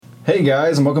Hey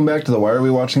guys, and welcome back to the Why Are We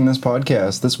Watching This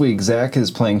podcast. This week, Zach is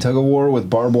playing tug of war with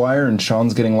barbed wire, and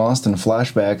Sean's getting lost in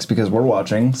flashbacks because we're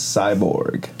watching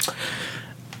Cyborg.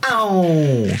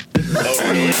 Ow!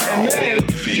 Finally,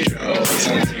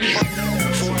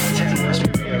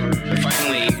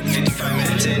 55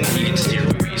 minutes in, he can steer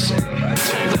a race.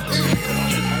 That's what he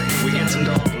does. We get some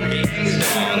dog and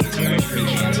this movie should be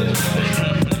canceled.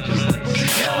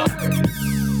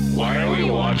 Why are we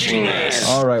watching this?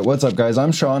 Alright, what's up guys?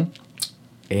 I'm Sean.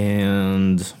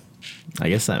 And I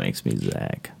guess that makes me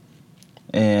Zach.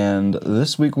 And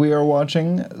this week we are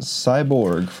watching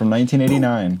Cyborg from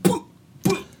 1989.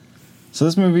 So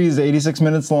this movie is 86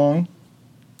 minutes long.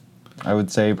 I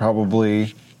would say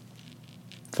probably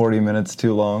 40 minutes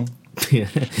too long. Get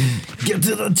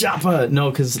to the chopper!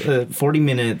 No, because 40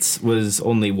 minutes was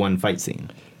only one fight scene.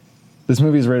 This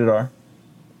movie is rated R.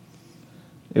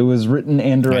 It was written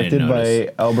and directed by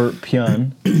notice. Albert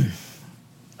Pyun. Is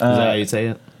that how you say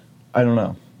it? I don't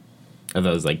know. I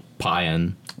thought it was like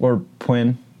Pyan Or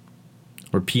Pwin.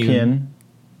 or Pune.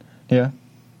 Pyun. Yeah.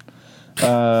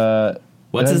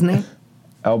 What's his name?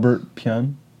 Albert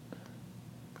Pyun.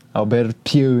 Albert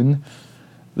Pyun.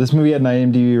 This movie had an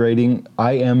IMDb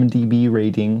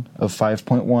rating of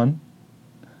 5.1.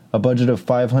 A budget of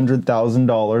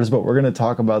 $500,000, but we're going to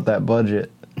talk about that budget.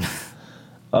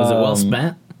 Was it well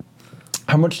spent?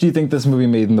 How much do you think this movie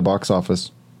made in the box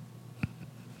office?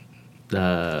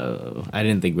 I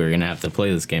didn't think we were going to have to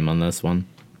play this game on this one.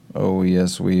 Oh,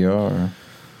 yes, we are.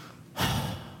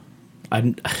 I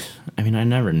mean, I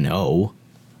never know.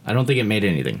 I don't think it made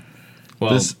anything.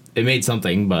 Well, it made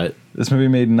something, but... This movie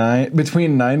made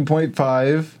between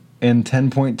 9.5 and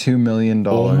 $10.2 million.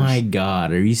 Oh my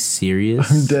god, are you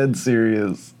serious? I'm dead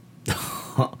serious.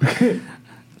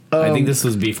 I think this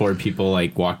was before people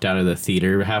like walked out of the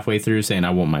theater halfway through saying, I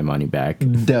want my money back.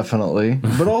 Definitely.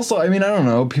 But also, I mean, I don't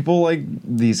know. People like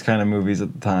these kind of movies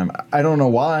at the time. I don't know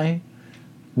why.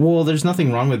 Well, there's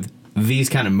nothing wrong with these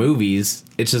kind of movies.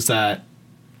 It's just that...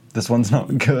 This one's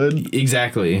not good.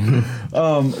 Exactly.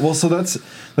 Well, so that's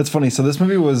funny. So this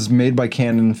movie was made by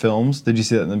Cannon Films. Did you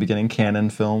see that in the beginning? Cannon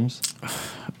Films.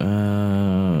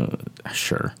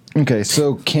 Sure. Okay,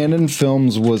 so Cannon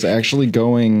Films was actually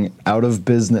going out of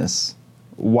business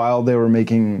while they were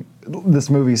making this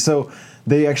movie. So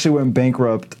they actually went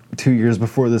bankrupt 2 years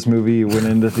before this movie went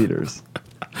into theaters.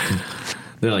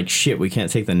 They're like, shit, we can't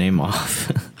take the name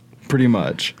off. Pretty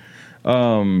much.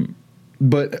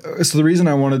 But so the reason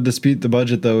I wanted to dispute the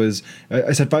budget, though, is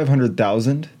I said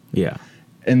 500,000. Yeah.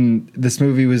 And this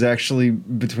movie was actually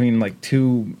between like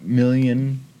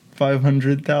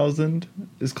 2,500,000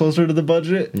 is closer to the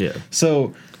budget. Yeah.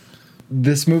 So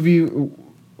this movie,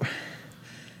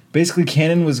 basically,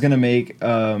 Cannon was going to make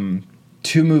 2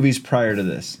 movies prior to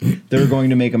this. They were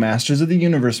going to make a Masters of the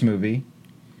Universe movie,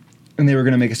 and they were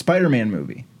going to make a Spider-Man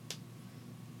movie.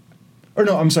 Or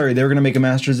no, I'm sorry, they were going to make a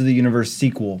Masters of the Universe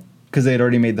sequel because they had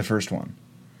already made the first one.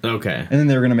 Okay. And then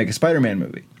they were going to make a Spider-Man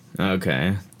movie.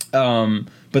 Okay.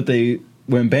 But they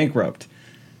went bankrupt.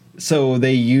 So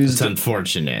they used... It's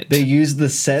unfortunate. They used the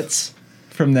sets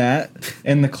from that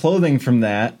and the clothing from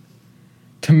that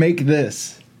to make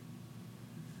this.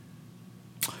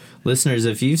 Listeners,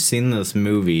 if you've seen this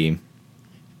movie,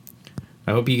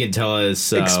 I hope you can tell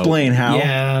us... Explain how.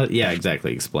 Yeah,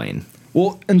 exactly. Explain.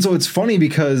 Well, and so it's funny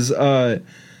because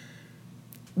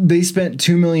they spent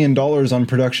 $2 million on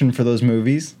production for those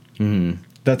movies. Mm-hmm.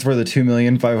 That's where the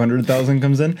 $2,500,000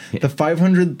 comes in. Yeah. The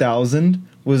 $500,000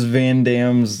 was Van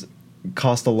Damme's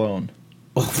cost alone.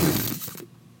 Oh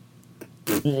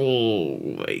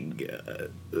my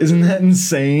god! Isn't that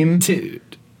insane,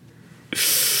 dude?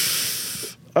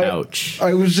 Ouch!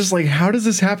 I was just like, how does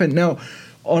this happen? Now,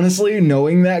 honestly,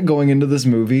 knowing that going into this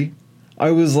movie,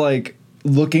 I was like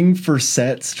looking for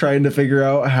sets, trying to figure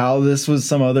out how this was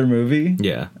some other movie.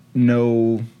 Yeah.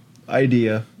 No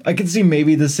idea. I could see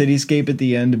maybe the cityscape at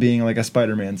the end being like a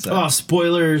Spider-Man set. Oh,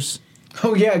 spoilers!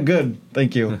 Oh yeah, good.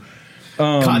 Thank you.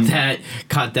 Caught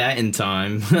that in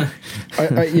time. I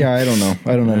don't know.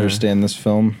 I don't understand this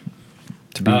film,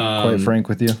 to be quite frank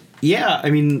with you. Yeah,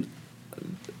 I mean,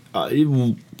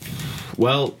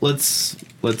 well, let's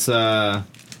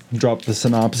drop the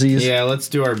synopses. Yeah, let's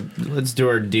do our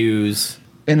dues.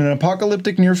 In an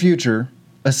apocalyptic near future,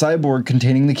 a cyborg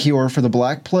containing the cure for the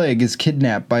Black Plague is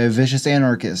kidnapped by a vicious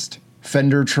anarchist,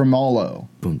 Fender Tremolo,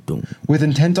 with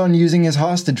intent on using his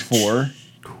hostage for...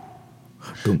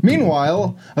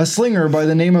 Meanwhile, a slinger by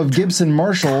the name of Gibson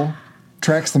Marshall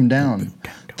tracks them down.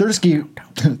 Thirsty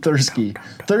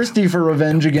for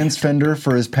revenge against Fender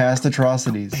for his past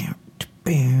atrocities.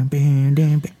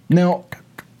 Now,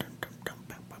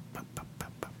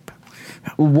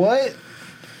 what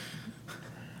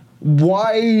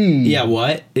Why? Yeah,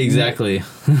 what? Exactly.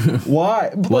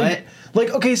 Why? What?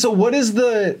 Okay, so what is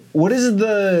the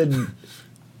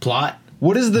Plot?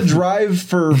 what is the drive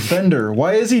for Fender?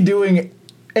 Why is he doing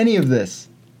any of this?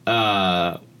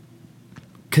 Because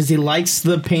he likes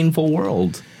the painful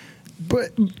world.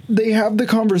 But they have the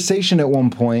conversation at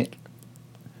one point.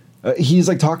 He's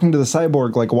like talking to the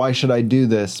cyborg, like, why should I do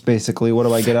this? Basically, what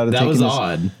do I get out of That taking was this?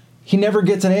 odd. He never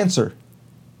gets an answer.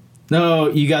 No,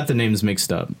 you got the names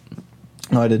mixed up.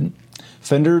 No, I didn't.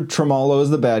 Fender Tremolo is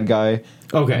the bad guy.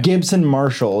 Okay. Gibson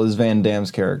Marshall is Van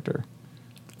Damme's character.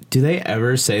 Do they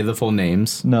ever say the full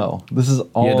names? No, this is had to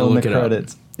all in look the it up.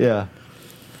 credits. Yeah.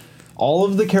 All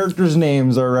of the characters'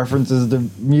 names are references to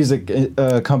music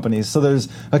companies. So there's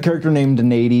a character named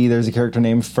Nady, there's a character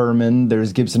named Furman,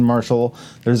 there's Gibson Marshall,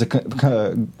 there's a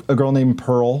girl named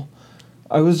Pearl.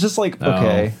 I was just like,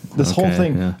 okay, this whole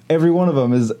thing, yeah. every one of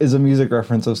them is a music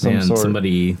reference of some Man, sort.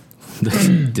 somebody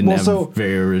didn't Well, have so-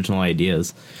 very original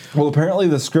ideas. Well, apparently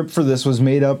the script for this was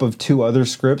made up of 2 other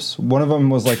scripts. One of them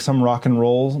was like some rock and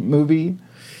roll movie.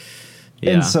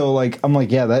 Yeah. And so, like, I'm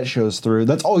like, yeah, that shows through.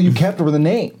 That's all you kept were the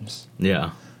names.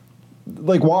 Yeah.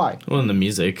 Like, why? Well, in the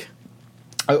music.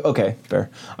 Okay, fair.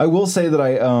 I will say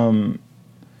that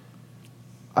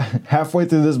halfway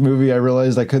through this movie, I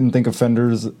realized I couldn't think of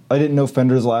Fender's. I didn't know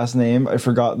Fender's last name. I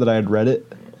forgot that I had read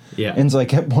it. Yeah. And so I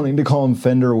kept wanting to call him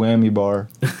Fender Whammy Bar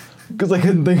because I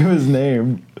couldn't think of his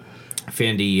name.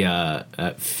 Fendi.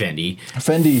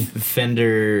 Fendi.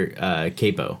 Fender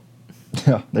Capo.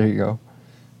 Yeah, there you go.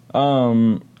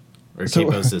 Or So-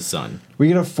 Capo's his son. We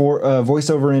get a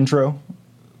voiceover intro,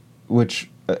 which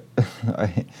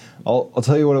I'll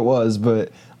tell you what it was,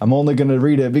 but I'm only going to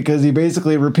read it because he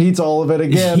basically repeats all of it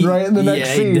again right in the next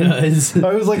Yeah, scene. he does.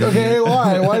 I was like, okay,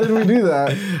 why? Why did we do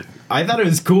that? I thought it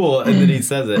was cool, and then he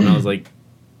says it, and I was like,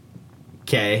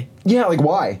 okay. Yeah, like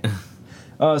why?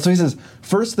 So he says,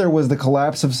 first there was the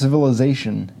collapse of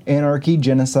civilization, anarchy,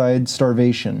 genocide,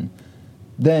 starvation.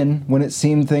 Then, when it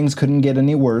seemed things couldn't get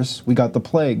any worse, we got the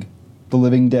plague, the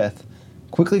living death,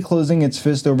 quickly closing its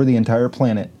fist over the entire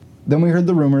planet. Then we heard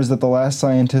the rumors that the last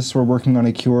scientists were working on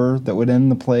a cure that would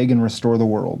end the plague and restore the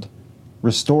world.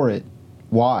 Restore it?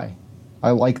 Why? I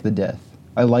like the death.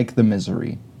 I like the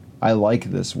misery. I like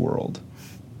this world.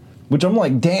 Which I'm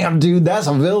like, damn, dude, that's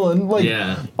a villain. Like,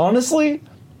 Yeah. honestly,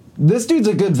 this dude's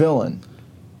a good villain.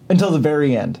 Until the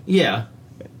very end. Yeah.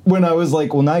 When I was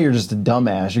like, well, now you're just a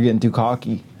dumbass. You're getting too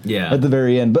cocky. Yeah. At the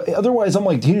very end. But otherwise, I'm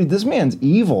like, dude, this man's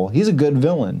evil. He's a good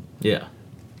villain. Yeah.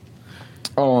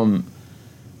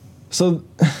 So,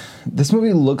 this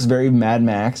movie looks very Mad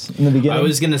Max in the beginning. I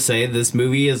was going to say, this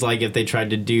movie is like if they tried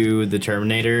to do The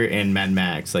Terminator and Mad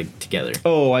Max, like, together.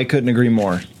 Oh, I couldn't agree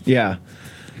more. Yeah.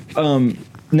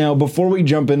 Now, before we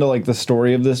jump into like the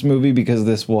story of this movie, because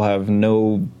this will have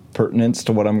no pertinence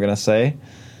to what I'm gonna say,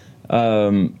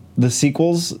 the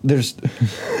sequels. There's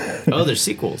Oh, there's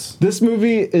sequels. this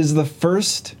movie is the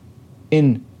first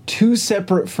in 2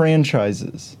 separate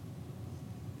franchises.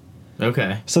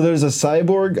 Okay. So there's a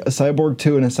Cyborg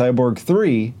 2, and a Cyborg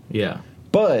 3. Yeah.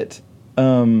 But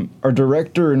our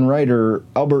director and writer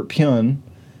Albert Pyun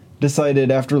decided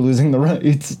after losing the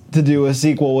rights to do a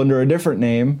sequel under a different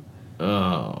name.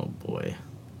 Oh, boy.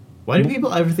 Why do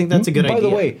people ever think that's a good By idea?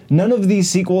 the way, none of these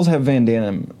sequels have Van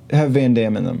Damme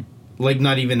in them. Like,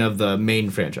 not even of the main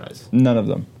franchise. None of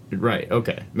them. Right,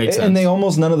 okay. Makes sense. And they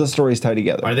almost none of the stories tie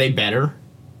together. Are they better?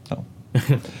 No.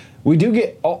 We do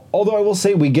get, although I will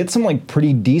say, we get some like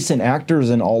pretty decent actors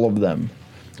in all of them.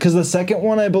 Because the second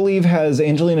one, I believe, has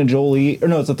Angelina Jolie, or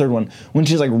no, it's the third one, when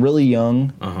she's like really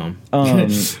young.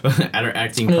 At her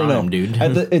acting prime, dude.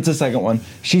 It's the second one.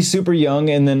 She's super young,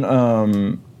 and then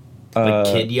Like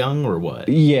kid young or what?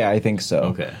 yeah, I think so.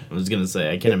 Okay. I was going to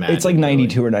say, I can't imagine. It's like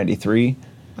 92 or 93.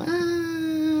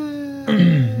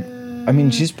 I mean,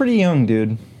 she's pretty young,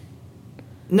 dude.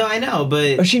 No, I know,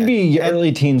 but... She'd be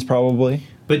early teens, probably.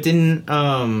 But didn't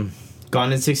Gone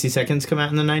in 60 Seconds come out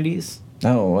in the 90s?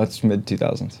 No, that's mid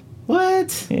 2000s.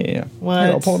 What? Yeah. What?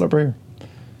 Here, I'll pull it up right here.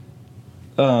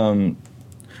 I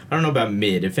don't know about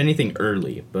mid. If anything,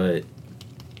 early, but...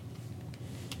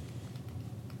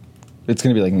 It's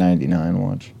gonna be like 99.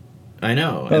 Watch. I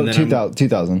know. Oh, And then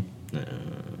 2000.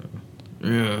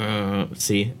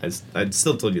 See? I'd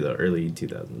still told you the early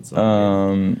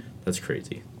 2000s. That's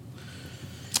crazy.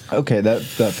 Okay, that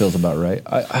feels about right.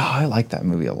 I like that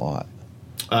movie a lot.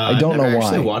 I don't know I why.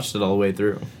 actually watched it all the way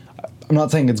through. I'm not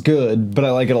saying it's good, but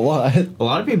I like it a lot. A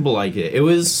lot of people like it. It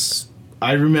was...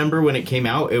 I remember when it came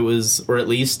out, it was... Or at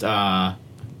least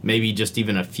maybe just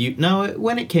even a few... No,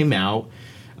 when it came out,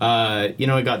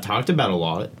 it got talked about a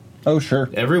lot. Oh, sure.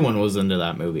 Everyone was into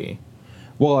that movie.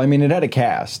 Well, I mean, it had a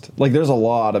cast. Like, there's a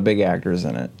lot of big actors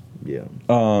in it. Yeah.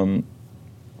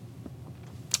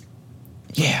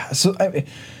 Yeah. So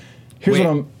here's Wait, what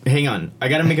I'm. hang on. I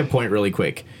got to make a point really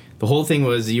quick. The whole thing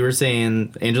was you were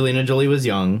saying Angelina Jolie was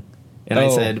young, and I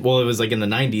Oh. said, well, it was like in the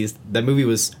 90s. That movie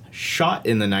was shot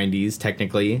in the 90s,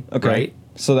 technically. Okay. Right?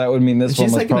 So that would mean this She's one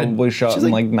was like in a- probably shot she's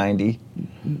in like like 90.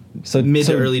 So mid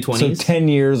to early 20s? So 10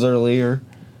 years earlier.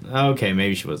 Okay,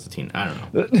 maybe she was a teen. I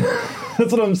don't know.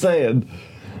 That's what I'm saying.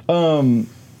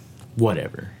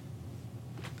 Whatever.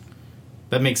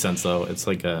 That makes sense, though. It's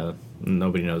like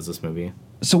nobody knows this movie.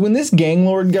 So when this gang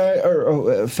lord guy,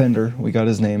 or Fender, we got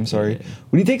his name, sorry. Yeah.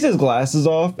 When he takes his glasses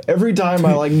off, every time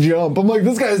I like jump, I'm like,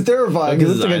 this guy's terrifying.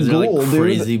 Because Because his it's like a eyes are, like, ghoul, dude.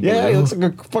 crazy Yeah, he blue. looks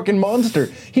like a fucking monster.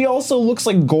 He also looks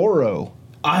like Goro.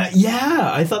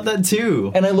 Yeah, I thought that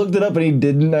too. And I looked it up and he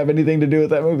didn't have anything to do with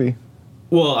that movie.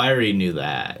 Well, I already knew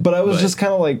that. But I was just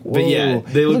kind of like, whoa. But yeah,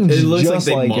 he it looks like just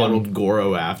they him. modeled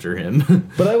Goro after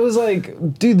him. But I was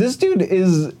like, dude, this dude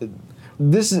is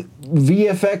this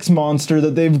VFX monster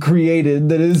that they've created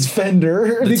that is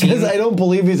Fender because team- I don't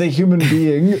believe he's a human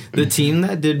being. The team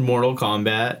that did Mortal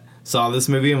Kombat saw this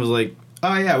movie and was like,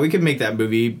 oh yeah, we could make that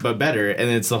movie, but better. And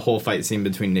it's the whole fight scene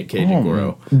between Nick Cage and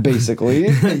Goro. Basically.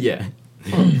 Yeah.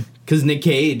 Because Nick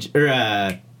Cage,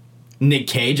 I'm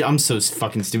so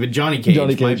fucking stupid. Johnny Cage,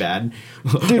 Johnny my Cage. bad.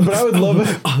 Dude, but I would love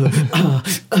it.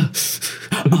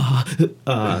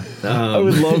 I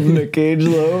would love Nick Cage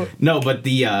though. No, but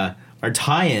our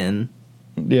tie-in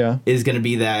Yeah. is going to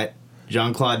be that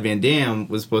Jean-Claude Van Damme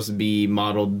was supposed to be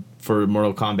modeled for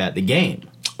Mortal Kombat, the game.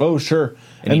 Oh, sure.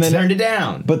 And he turned it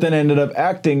down. But then ended up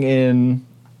acting in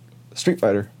Street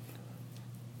Fighter.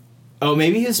 Oh,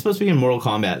 maybe he was supposed to be in Mortal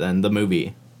Kombat then, the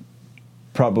movie.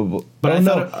 Probably. But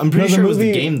Oh, I'm pretty sure it was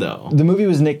the game, though. The movie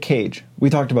was Nick Cage. We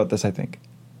talked about this, I think.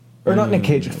 Or not Nick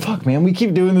Cage. Fuck, man. We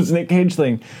keep doing this Nick Cage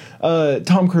thing.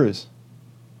 Tom Cruise.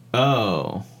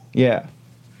 Oh. Yeah.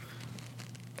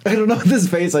 I don't know what this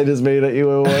face I just made at you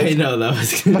it was. I know, that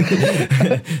was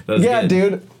good. That was Yeah, good.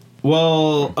 dude.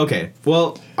 Well, okay.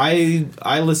 Well, I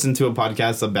listened to a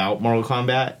podcast about Mortal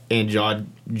Kombat and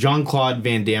Jean-Claude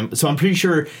Van Damme. So I'm pretty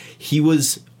sure he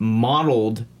was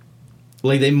modeled,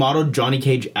 like they modeled Johnny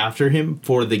Cage after him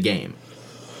for the game.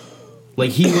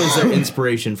 Like he was their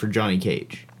inspiration for Johnny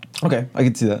Cage. Okay, I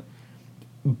can see that.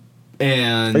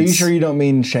 And Are you sure you don't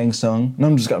mean Shang Tsung? No,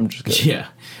 I'm just kidding. Yeah.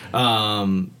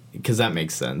 Because that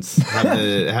makes sense.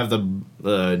 Have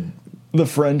the The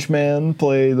French man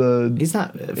play the... he's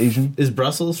not Asian? Is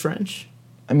Brussels French?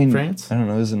 I mean... France? I don't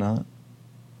know, is it not?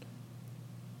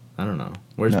 I don't know.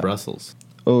 Where's No. Brussels?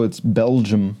 Oh, it's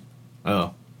Belgium.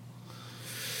 Oh.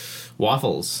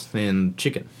 Waffles and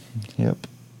chicken Yep.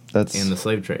 That's... and the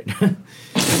slave trade.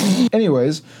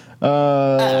 Anyways,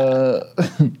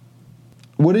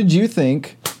 what did you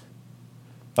think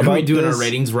Are we doing this? our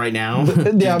ratings right now? Yeah,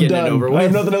 I'm Getting done. it over I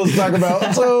have with? nothing else to talk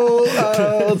about. So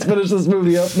let's finish this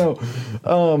movie up. No,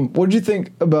 what did you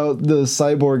think about the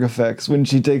cyborg effects when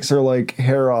she takes her like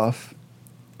hair off?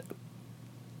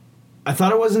 I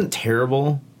thought it wasn't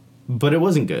terrible, but it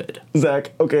wasn't good.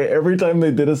 Zach, okay, every time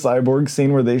they did a cyborg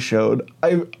scene where they showed,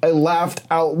 I laughed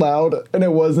out loud, and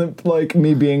it wasn't like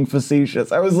me being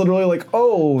facetious. I was literally like,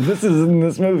 oh, this is in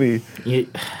this movie.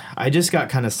 I just got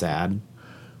kind of sad.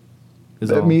 Is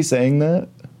that me saying that?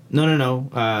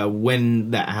 No.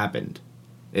 When that happened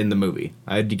in the movie,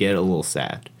 I had to get a little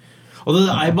sad. Although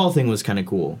the eyeball thing was kind of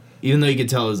cool, even though you could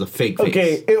tell it was a fake face.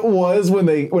 Okay, it was when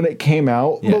it came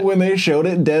out, Yeah. but when they showed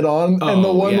it dead on and the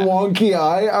Oh, one yeah. wonky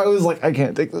eye, I was like, I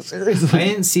can't take this seriously. I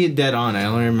didn't see it dead on. I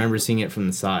only remember seeing it from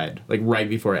the side, like right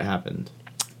before it happened.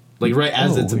 Like right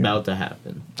as it's weird. about to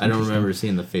happen. I don't remember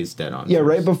seeing the face dead on. Yeah, first.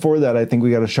 right before that, I think we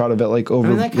got a shot of it like over I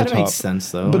mean, that the kind of top. makes sense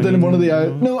though. But I then mean, one of the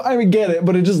eyes. No, I mean, get it,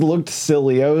 but it just looked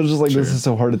silly. I was just like, Sure. this is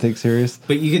so hard to take serious.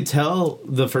 But you could tell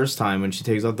the first time when she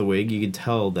takes off the wig, you could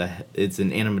tell that it's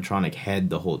an animatronic head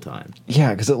the whole time.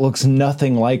 Yeah, because it looks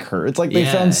nothing like her. It's like they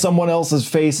Yeah. found someone else's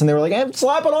face and they were like, hey,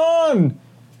 slap it on.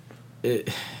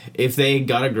 If they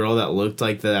got a girl that looked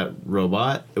like that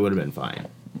robot, it would have been fine.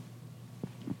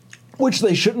 Which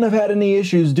they shouldn't have had any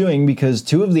issues doing because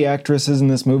two of the actresses in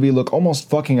this movie look almost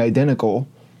fucking identical.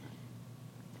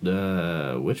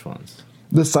 Which ones?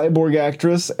 The cyborg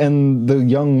actress and the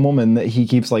young woman that he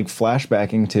keeps like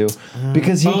flashbacking to,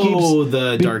 because he keeps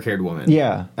the dark-haired woman.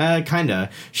 yeah, Kinda.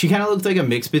 She kind of looked like a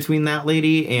mix between that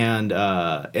lady and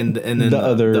then The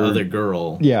other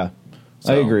girl. yeah, I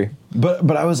So- agree.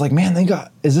 But I was like, man,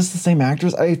 is this the same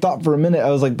actress? I thought for a minute, I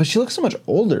was like, but she looks so much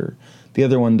older. The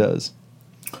other one does,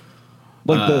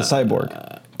 like the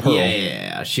cyborg. Pearl.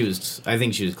 Yeah. She was. I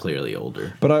think she was clearly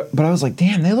older. But I was like,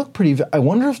 damn, they look pretty. I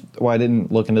wonder if. Well, I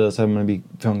didn't look into this. I'm gonna be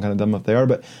feeling kind of dumb if they are.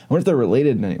 But I wonder if they're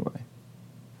related in any way.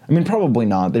 I mean, probably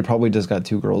not. They probably just got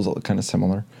two girls that look kind of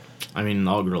similar. I mean,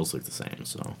 all girls look the same.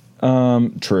 So.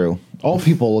 True. All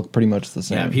people look pretty much the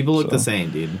same. Yeah, people look the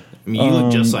same, dude. I mean, you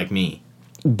look just like me.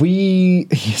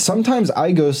 Sometimes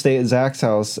I go stay at Zach's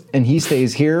house and he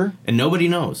stays here. And nobody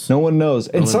knows. No one knows.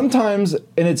 And sometimes,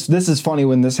 and this is funny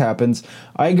when this happens,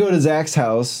 I go to Zach's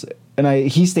house and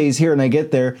he stays here and I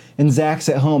get there and Zach's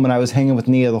at home and I was hanging with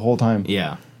Nia the whole time.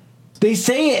 Yeah. They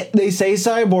say it. They say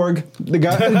cyborg. The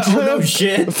guy. Oh, no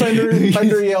shit.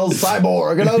 Fender yells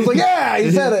cyborg, and I was like, "Yeah,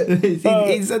 he said it.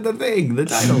 He said the thing, the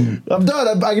title. I'm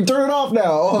done. I can turn it off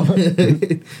now."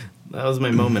 That was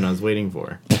my moment I was waiting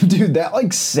for. Dude, that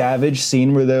like savage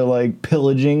scene where they're like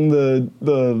pillaging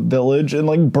the village and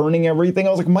like burning everything. I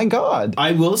was like, "My God."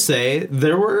 I will say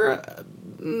there were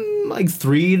like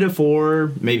 3 to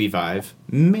 4, maybe 5,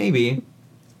 maybe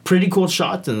pretty cool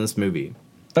shots in this movie.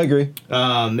 I agree.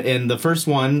 And the first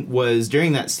one was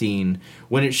during that scene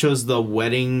when it shows the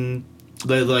wedding,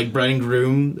 the like bride and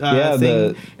groom thing,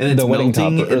 and it's the wedding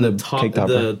melting, topper, and the the cake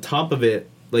topper. top of it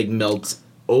like melts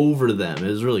over them. It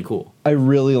was really cool. I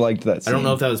really liked that scene. I don't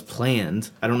know if that was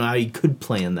planned. I don't know how you could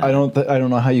plan that. I don't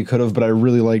know how you could have, but I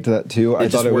really liked that too. I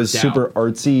thought it was super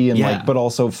artsy and like, but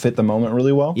also fit the moment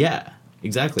really well. Yeah,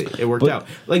 exactly. It worked out.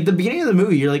 Like the beginning of the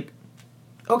movie, you're like,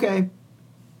 okay,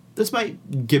 this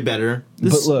might get better.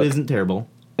 This isn't terrible.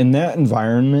 In that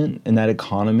environment, in that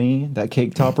economy, that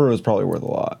cake topper was probably worth a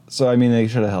lot. So, I mean, they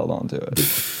should have held on to it.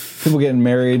 People getting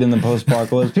married in the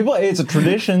post-apocalypse. It's a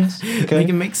tradition. Okay? They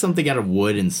can make something out of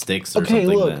wood and sticks or something. Okay,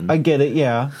 look, then. I get it,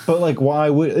 yeah. But, like, why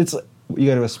would... you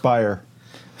got to aspire.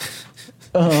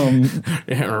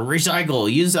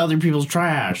 Recycle. Use other people's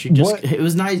trash. It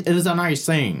was nice. It was a nice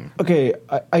thing. Okay,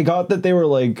 I got that they were,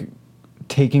 like,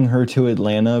 taking her to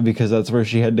Atlanta because that's where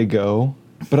she had to go.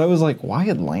 But I was like, why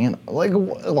Atlanta? Like,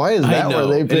 why is that where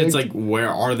they picked? And it's like, where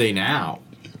are they now?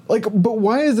 Like, but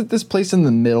why is it this place in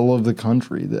the middle of the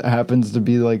country that happens to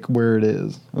be, like, where it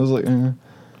is? I was like,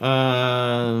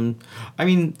 I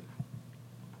mean,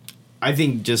 I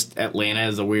think just Atlanta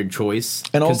is a weird choice.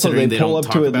 And also, they pull up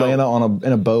to Atlanta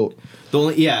in a boat.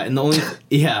 And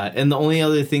the only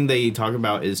other thing they talk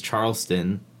about is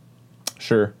Charleston.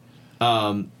 Sure.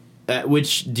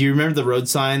 Which, do you remember the road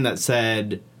sign that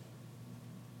said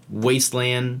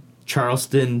Wasteland,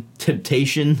 Charleston,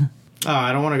 Temptation? Oh,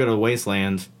 I don't want to go to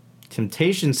Wasteland.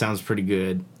 Temptation sounds pretty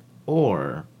good.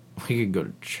 Or we could go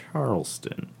to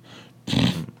Charleston.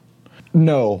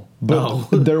 No, but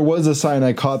there was a sign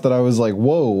I caught that I was like,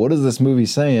 whoa, what is this movie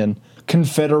saying?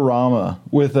 Confederama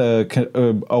with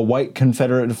a white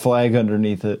Confederate flag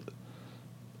underneath it.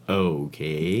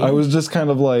 Okay. I was just kind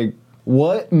of like,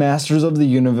 what Masters of the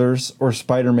Universe or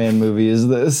Spider-Man movie is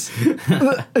this?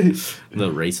 The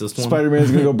racist one?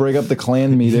 Spider-Man's gonna go break up the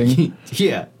Klan meeting.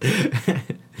 Yeah.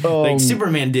 Like,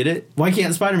 Superman did it. Why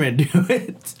can't Spider-Man do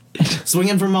it?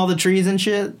 Swinging from all the trees and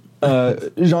shit?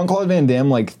 Jean-Claude Van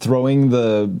Damme, like, throwing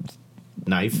the...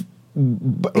 knife? He,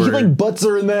 like, butts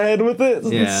her in the head with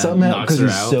it somehow. Because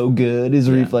he's so good. His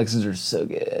reflexes are so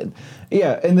good.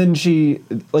 Yeah, and then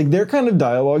their kind of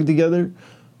dialogue together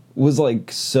was,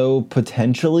 like, so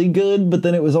potentially good, but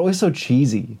then it was always so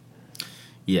cheesy.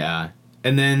 Yeah.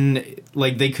 And then,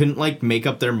 like, they couldn't, like, make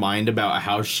up their mind about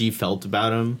how she felt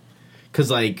about him. Because,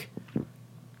 like,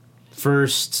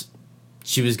 first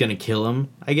she was going to kill him,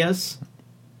 I guess.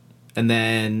 And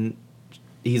then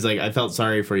he's like, I felt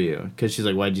sorry for you. Because she's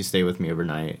like, why'd you stay with me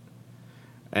overnight?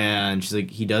 And she's like,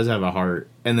 he does have a heart.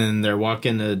 And then they're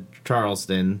walking to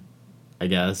Charleston, I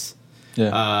guess.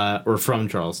 Yeah. Or from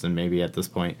Charleston, maybe, at this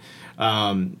point.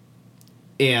 And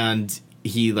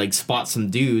he, like, spots some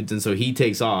dudes, and so he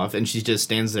takes off, and she just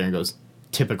stands there and goes,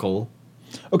 typical.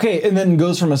 Okay, and then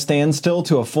goes from a standstill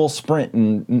to a full sprint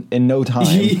in no time.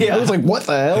 Yeah. I was like, what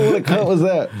the hell? What a cut was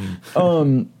that?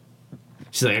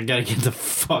 She's like, I gotta get the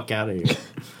fuck out of here.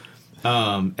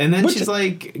 And then she's,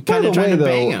 like, kind of trying to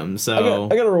bang him, so...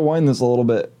 I gotta rewind this a little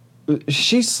bit.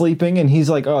 She's sleeping, and he's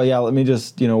like, oh, yeah, let me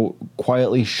just,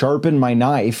 quietly sharpen my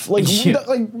knife. Like,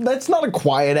 that's not a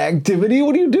quiet activity.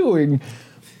 What are you doing?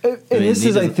 And this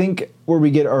is, I think, where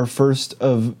we get our first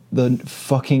of the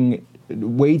fucking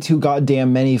way too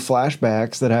goddamn many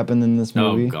flashbacks that happened in this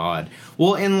movie. Oh, God.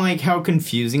 Well, and, like, how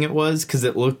confusing it was, because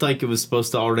it looked like it was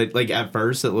supposed to already... Like, at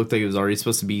first, it looked like it was already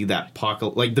supposed to be that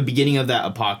apocalypse... Like, the beginning of that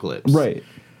apocalypse. Right.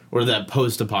 Or that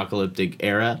post-apocalyptic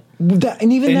era.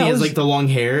 And he has, like, the long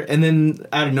hair, and then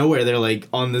out of nowhere, they're, like,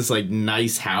 on this, like,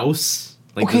 nice house.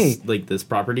 Like Okay. this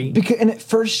property. Because, and at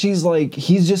first she's like,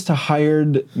 he's just a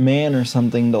hired man or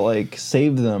something to like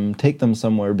save them, take them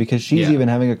somewhere, because she's Yeah. even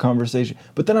having a conversation.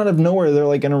 But then out of nowhere, they're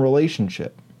like in a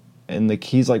relationship, and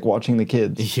he's like watching the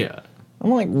kids. Yeah.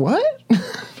 I'm like, what?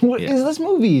 What is Yeah. this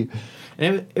movie?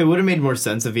 And it would have made more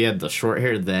sense if he had the short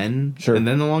hair then, Sure. and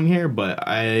then the long hair. But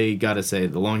I gotta say,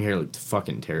 the long hair looked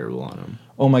fucking terrible on him.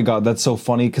 Oh my god, that's so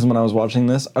funny. Because when I was watching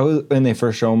this, and they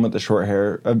first show him with the short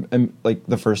hair, like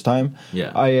the first time.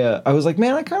 Yeah. I was like,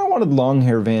 man, I kind of wanted long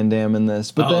hair Van Damme in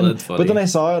this, but Oh, then that's funny. but then I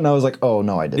saw it and I was like, oh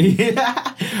no, I didn't.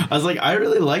 Yeah, I was like, I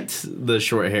really liked the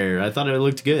short hair. I thought it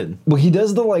looked good. Well, he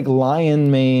does the like lion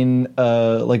mane,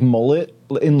 like mullet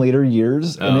in later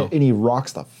years, Oh. and he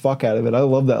rocks the fuck out of it. I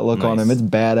love that look on Nice. him. It's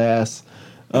badass.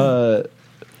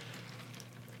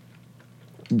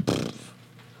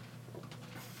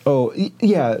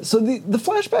 Yeah. So the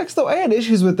flashbacks though, I had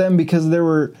issues with them because there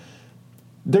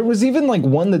was even like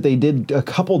one that they did a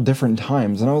couple different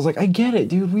times, and I was like, I get it,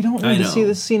 dude. We don't I need to know. see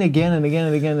this scene again and again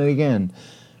and again and again.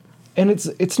 And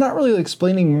it's not really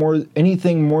explaining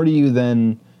anything more to you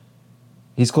than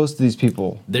he's close to these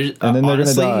people, There's, and then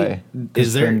honestly, they're gonna die.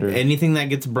 Is there Fender. anything that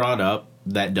gets brought up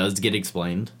that does get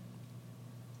explained?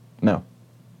 No,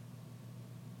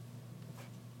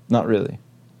 not really.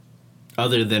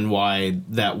 Other than why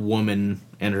that woman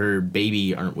and her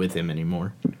baby aren't with him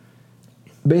anymore.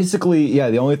 Basically, yeah.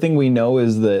 The only thing we know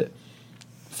is that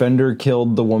Fender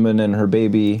killed the woman and her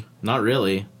baby. Not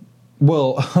really.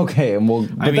 Well, okay, but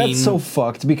I mean, that's so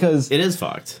fucked because, It is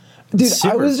fucked. dude, I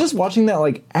Super was just fucked. watching that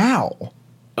like, ow.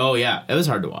 Oh yeah, it was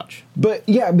hard to watch. But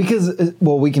yeah, because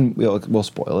we'll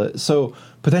spoil it. So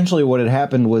potentially, what had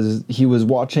happened was he was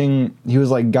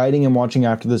like guiding and watching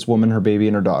after this woman, her baby,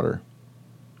 and her daughter.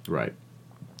 Right.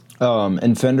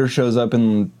 And Fender shows up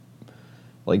and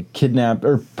like kidnapped,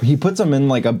 or he puts them in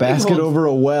like a basket holds- over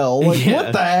a well. Like, Yeah.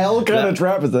 what the hell kind That- of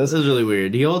trap is this? This is really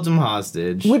weird. He holds him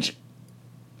hostage. Which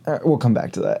we'll come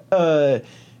back to that.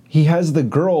 He has the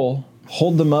girl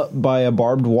hold them up by a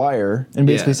barbed wire and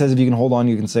basically Yeah. says, if you can hold on,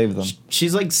 you can save them.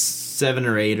 She's like 7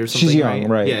 or 8 or something. She's young,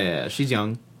 right. Yeah, she's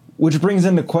young. Which brings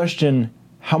into question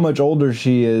how much older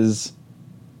she is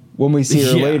when we see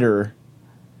her Yeah. later.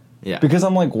 Yeah. Because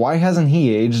I'm like, why hasn't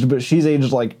he aged? But she's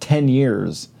aged like 10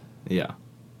 years. Yeah.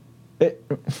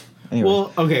 Anyway.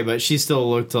 Well, okay, but she still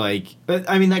looked like.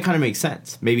 I mean, that kind of makes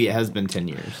sense. Maybe it has been 10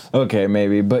 years. Okay,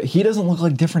 maybe. But he doesn't look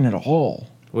like different at all.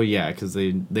 Well, yeah, because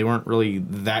they weren't really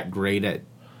that great at.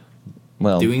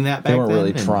 Well, Doing that they back weren't then, really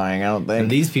and- trying, I don't think. And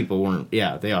these people weren't.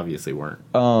 Yeah, they obviously weren't.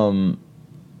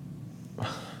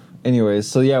 Anyways,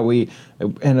 so yeah,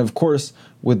 and of course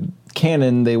with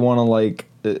canon they want to like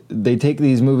they take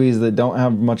these movies that don't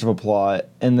have much of a plot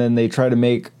and then they try to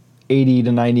make 80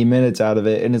 to 90 minutes out of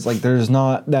it, and it's like there's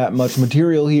not that much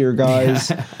material here, guys.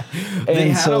 They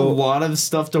And had so a lot of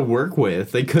stuff to work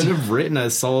with. They could have written a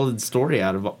solid story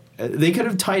out of. They could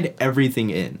have tied everything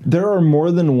in. there are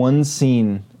more than one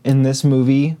scene in this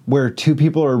movie where two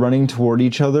people are running toward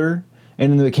each other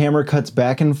and the camera cuts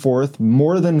back and forth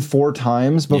more than 4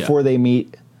 times before they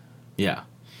meet. Yeah,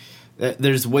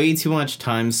 there's way too much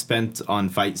time spent on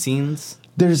fight scenes.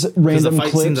 There's Because the random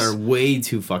fight clips scenes are way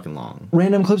too fucking long.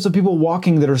 of people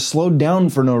walking that are slowed down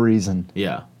for no reason.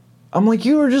 Yeah, I'm like,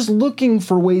 you were just looking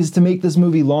for ways to make this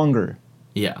movie longer.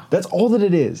 yeah, That's all that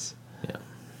it is. yeah.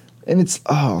 And it's It's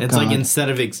God. like instead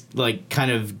of like kind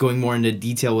of going more into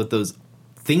detail with those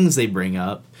things they bring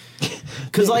up,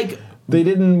 because like they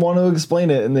didn't want to explain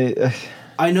it, and they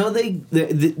I know they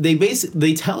basically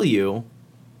they tell you,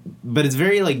 but it's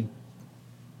very like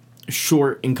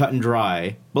short and cut and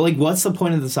dry. But like, what's the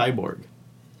point of the cyborg?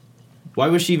 Why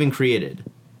was she even created?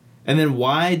 And then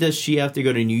why does she have to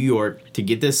go to New York to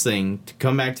get this thing, to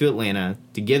come back to Atlanta,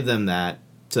 to give them that,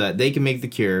 so that they can make the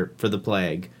cure for the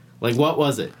plague? Like, what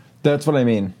was it? that's what I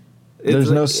mean. It's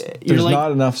There's like- you're there's like,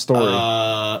 not enough story.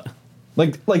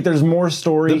 Like there's more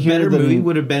story the here better than movie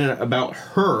would have been about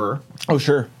her, Oh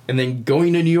sure. and then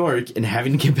going to New York and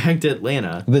having to get back to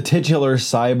Atlanta The titular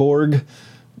cyborg.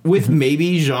 with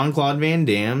maybe Jean-Claude Van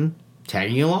Damme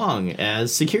tagging along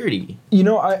as security. You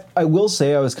know, I will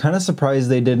say I was kind of surprised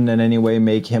they didn't in any way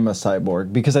make him a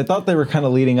cyborg, because I thought they were kind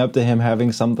of leading up to him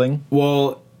having something.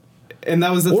 Well, and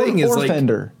that was the Or, thing is or like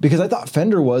Fender, because I thought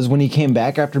Fender was when he came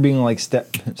back after being like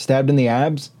stabbed in the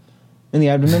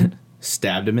abdomen.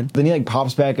 stabbed him in. Then he like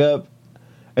pops back up,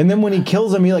 and then when he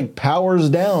kills him, he like powers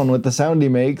down with the sound he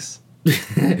makes.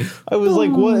 I was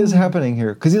like, what is happening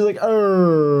here? Because he's like,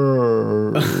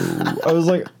 "Arr." I was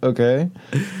like, okay.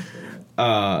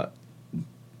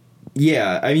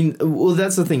 Yeah, I mean, well,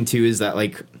 that's the thing too is that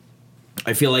like,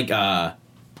 I feel like so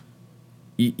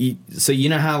you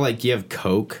know how like you have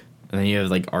Coke And then you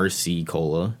have like RC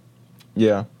Cola,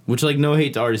 Yeah, which like no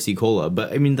hate to RC Cola,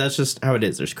 but I mean that's just how it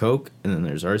is. There's Coke and then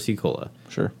there's RC Cola.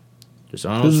 sure. There's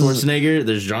Arnold Schwarzenegger.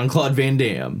 There's Jean-Claude Van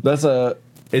Damme. That's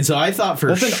And so I thought for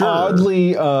an sure.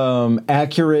 oddly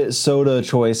accurate soda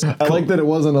choice. I like that it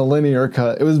wasn't a linear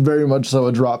cut. It was very much so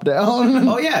a drop down.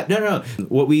 Oh yeah, no.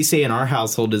 What we say in our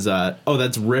household is, oh,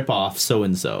 that's rip off so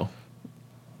and so.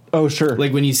 Oh sure.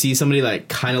 Like when you see somebody that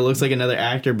kind of looks like another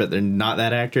actor, but they're not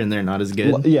that actor and they're not as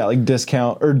good. Yeah, like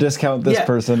discount this Yeah.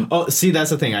 person. Oh, see, that's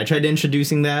the thing. I tried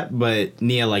introducing that, but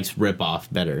Nia likes rip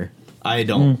off better. I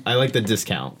don't. I like the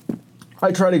discount.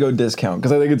 I try to go discount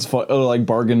because I think it's fun, like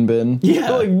bargain bin.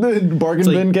 Yeah. Like the bargain It's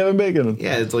like- bin Kevin Bacon.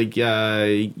 Yeah, it's like you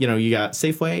got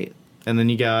Safeway and then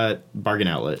you got Bargain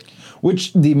Outlet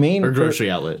Which the main or Grocery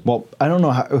Outlet. Well, I don't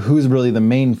know who's really the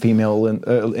main female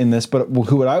in this, but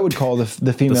who I would call the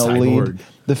female lead. cyborg.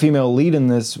 The female lead in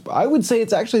this, I would say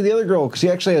it's actually the other girl because she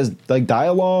actually has like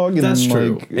dialogue and That's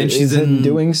true. like, And she's is in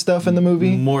doing stuff in the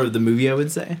movie. More of the movie, I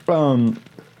would say.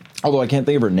 Although I can't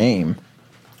think of her name.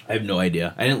 I have no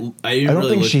idea. I didn't I don't really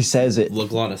think she says it.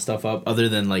 look a lot of stuff up other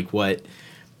than like what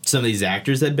some of these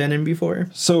actors had been in before.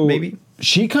 So maybe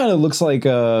she kind of looks like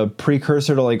a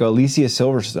precursor to like Alicia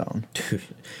Silverstone.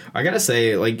 I gotta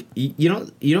say, like you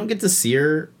don't get to see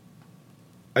her.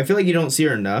 I feel like you don't see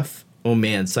her enough. Oh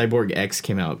man, Cyborg X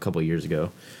came out a couple years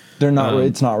ago. They're not.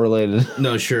 It's not related.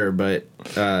 No, sure, but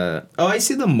I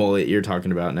see the mullet you're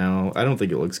talking about now. I don't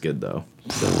think it looks good though.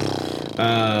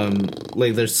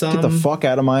 Like there's some. Get the fuck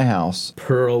out of my house.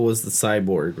 Pearl was the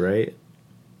cyborg, right?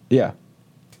 Yeah,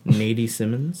 Nadie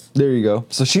Simmons. there you go.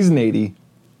 So she's an 80.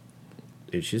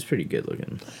 Dude, she's pretty good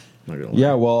looking. Not gonna lie.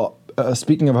 Yeah, well,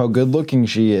 speaking of how good looking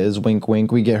she is, wink,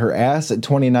 wink, we get her ass at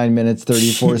 29 minutes,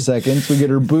 34 seconds. We get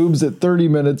her boobs at 30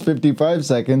 minutes, 55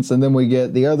 seconds. And then we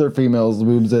get the other female's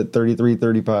boobs at 33,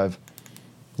 35.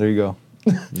 There you go.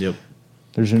 Yep.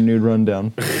 There's your nude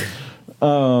rundown.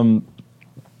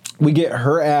 We get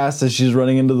her ass as she's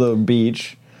running into the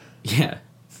beach. Yeah.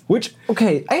 Which,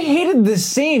 okay, I hated this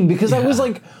scene because I was Yeah.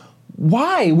 like,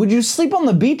 why would you sleep on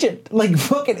the beach at, like,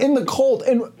 fucking in the cold?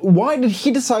 And why did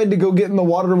he decide to go get in the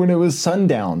water when it was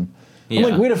sundown? I'm Yeah.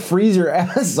 like, way to freeze your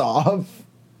ass off.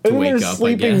 And then wake they're up, I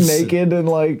sleeping guess. naked and,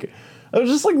 like, I was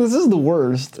just like, this is the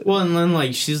worst. Well, and then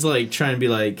like she's like trying to be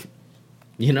like,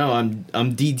 I'm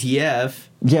DTF.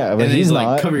 Yeah, but And he's like,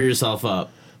 not. cover yourself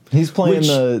up. He's playing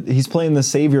the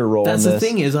savior role That's in the this.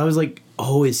 thing is, I was like,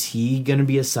 oh, is he gonna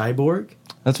be a cyborg?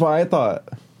 That's why I thought.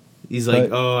 He's like,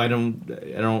 But- oh, I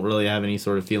don't really have any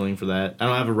sort of feeling for that. I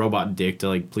don't have a robot dick to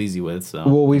like please you with. So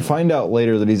Well, we find out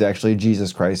later that he's actually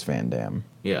Jesus Christ Van Damme.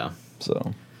 yeah,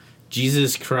 So,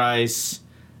 Jesus Christ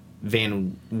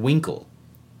Van Winkle,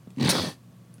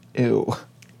 ew.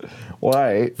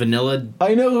 Why? Vanilla,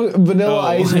 I know Vanilla Oh,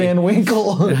 Ice like- Van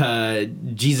Winkle.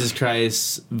 Jesus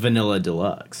Christ Vanilla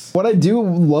Deluxe. What I do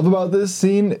love about this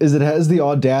scene is it has the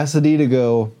audacity to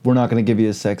go, we're not going to give you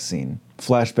a sex scene.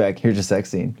 Flashback, here's a sex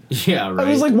scene. Yeah, right.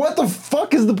 I was like, what the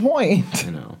fuck is the point? I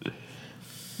know.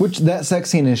 Which that sex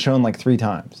scene is shown like 3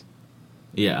 times.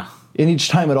 Yeah, And each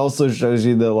time it also shows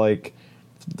you that like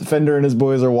Fender and his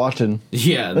boys are watching.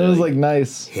 yeah. It was like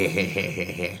nice.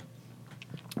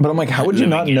 But I'm like, how would you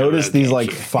not notice these like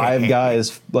 5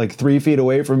 guys like 3 feet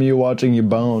away from you watching you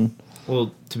bone?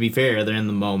 Well, to be fair, they're in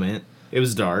the moment. It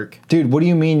was dark. Dude, what do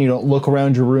you mean you don't look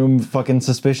around your room fucking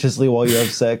suspiciously while you have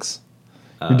sex?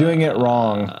 You're doing it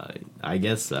wrong. I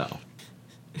guess so.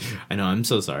 I know, I'm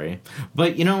so sorry.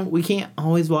 But, we can't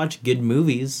always watch good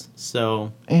movies,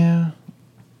 so... Yeah.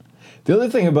 The other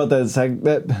thing about that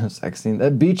sex scene,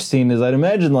 that beach scene, is I'd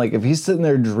imagine like if he's sitting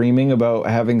there dreaming about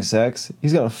having sex,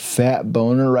 he's got a fat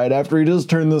boner right after he just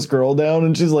turned this girl down,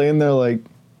 and she's laying there like,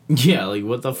 Yeah, like,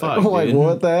 what the fuck, like dude?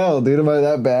 what the hell, dude? Am I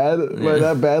that bad? Am I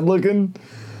that bad looking?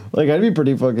 Like I'd be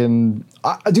pretty fucking.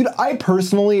 Dude, I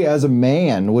personally, as a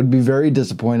man, would be very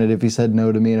disappointed if he said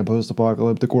no to me in a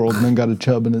post-apocalyptic world and then got a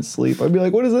chub in his sleep. I'd be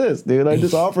like, what is this, dude? I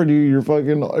just offered you your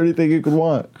fucking anything you could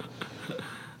want.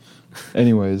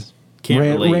 Anyways. Can't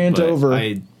relate, rant but over.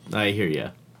 I hear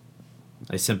you.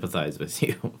 I sympathize with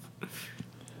you.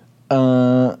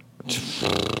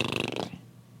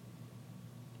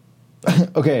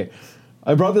 Okay,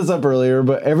 I brought this up earlier,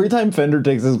 but every time Fender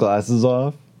takes his glasses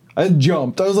off, I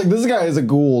jumped. I was like, this guy is a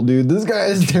ghoul, dude. This guy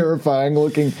is terrifying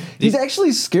looking. He's actually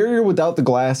scarier without the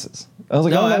glasses. I was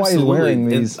like, I don't know why he's wearing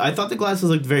these. I thought the glasses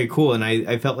looked very cool, and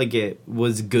I felt like it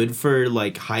was good for,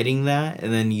 like, hiding that,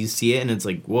 and then you see it, and it's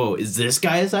like, whoa, is this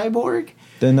guy a cyborg?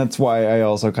 Then that's why I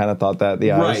also kind of thought that,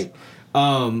 the eyes. Right.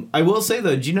 I will say,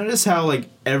 though, do you notice how, like,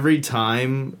 every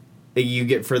time you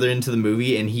get further into the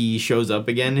movie and he shows up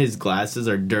again, his glasses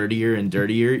are dirtier and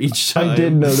dirtier each time. I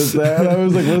did notice that. I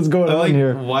was like, what's going I'm on like,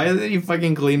 here? why hasn't he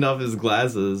fucking cleaned off his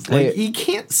glasses? Hey. Like, he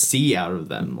can't see out of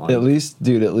them. Like, At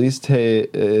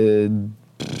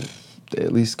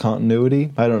least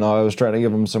continuity. I don't know. I was trying to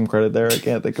give him some credit there. I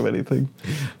can't think of anything.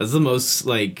 that's the most,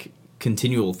 like,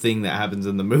 continual thing that happens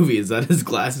in the movie is that his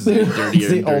glasses get dirtier. It's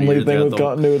the only thing with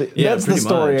continuity. Yeah, that's the pretty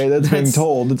story much. that's being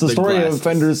told. It's a the story glasses. of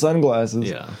Fender's sunglasses.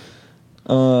 Yeah.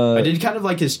 I did kind of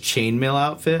like his chainmail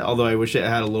outfit, although I wish it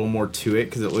had a little more to it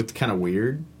because it looked kind of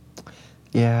weird.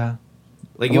 Yeah.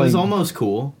 Like, it was Like- almost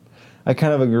cool. I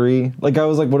kind of agree. Like, I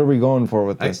was like, what are we going for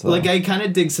with this? though? I kind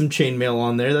of dig some chainmail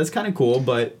on there. That's kind of cool,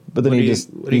 but But then what he are you-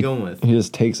 just what are you going with? He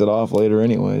just takes it off later,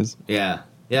 anyways. Yeah,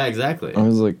 exactly. I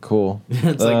was like, cool.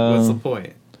 It's like, what's the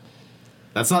point?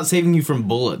 That's not saving you from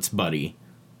bullets, buddy.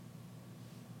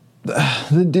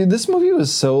 Dude, this movie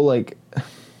was so like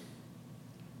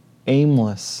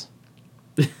aimless.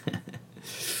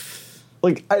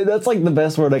 Like that's like the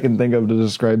best word I can think of to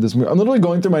describe this movie. I'm literally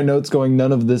going through my notes, going,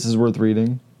 none of this is worth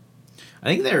reading. I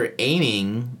think they were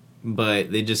aiming,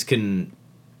 but they just couldn't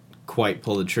quite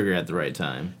pull the trigger at the right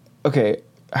time. Okay,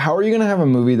 how are you gonna have a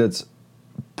movie that's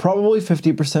probably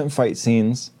 50% fight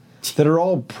scenes that are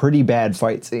all pretty bad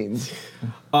fight scenes?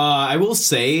 I will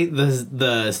say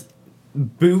the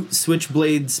boot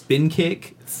switchblade spin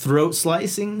kick throat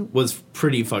slicing was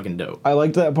pretty fucking dope. I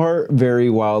liked that part. Very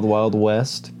Wild Wild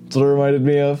West. That's what it reminded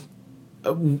me of.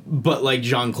 But like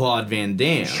Jean-Claude Van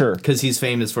Damme. Sure. Because he's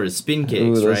famous for his spin kicks,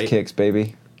 Ooh, those right? kicks,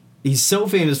 baby. He's so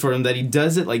famous for him that he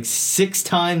does it like 6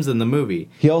 times in the movie.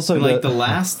 He also and like does- the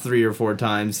last 3 or 4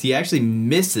 times, he actually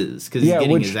misses because he's Yeah,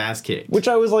 getting which- his ass kicked. Which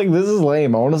I was like, this is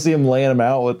lame. I want to see him laying them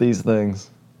out with these things.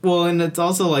 Well, and it's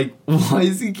also like, why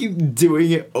does he keep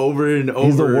doing it over and over?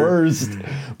 He's the worst.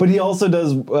 But he also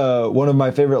does one of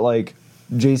my favorite like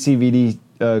JCVD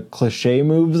cliche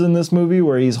moves in this movie,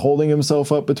 where he's holding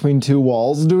himself up between 2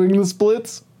 walls doing the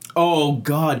splits. Oh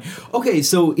God. Okay,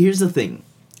 so here's the thing.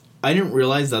 I didn't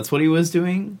realize that's what he was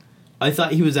doing. I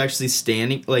thought he was actually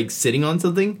standing, like sitting on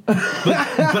something. But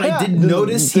I did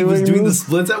notice he was doing the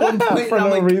splits at one point. For and I'm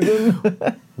no like,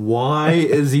 reason. why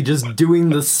is he just doing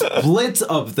the splits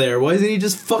up there? Why doesn't he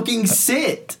just fucking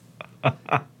sit?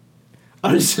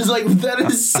 I was just like, that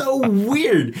is so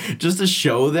weird. Just to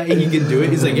show that he can do it.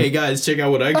 He's like, hey guys, check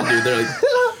out what I can do. They're like,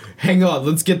 hang on,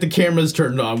 let's get the cameras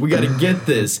turned on. We gotta get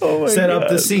this. Oh my Set up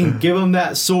the God. scene. Give him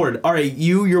that sword. All right,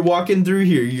 you're walking through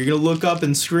here. You're gonna look up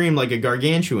and scream like a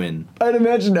gargantuan. I'd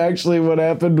imagine actually what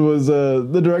happened was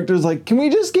the director's like, can we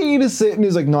just get you to sit? And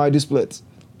he's like, no, I do splits.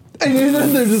 And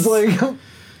then they're just like,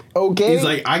 okay. He's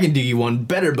like, I can do you one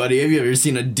better, buddy. Have you ever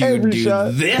seen a dude Every do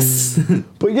shot. this?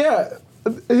 But yeah,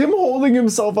 him holding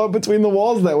himself up between the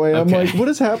walls that way, I'm Okay. like, what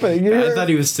is happening here? I thought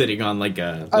he was sitting on like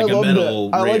a I love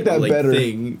metal that. I like that better.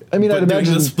 thing. I mean, but I'd doing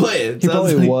imagine the splits. he I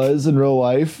was probably like- was in real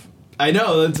life. I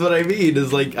know, that's what I mean.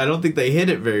 Is like, I don't think they hit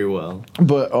it very well.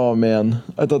 But oh man,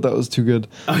 I thought that was too good.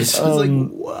 I was just like,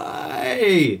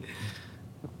 why?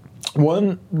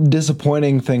 One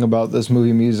disappointing thing about this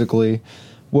movie musically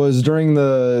was during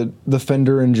the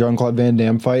Fender and Jean-Claude Van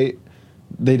Damme fight,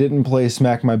 they didn't play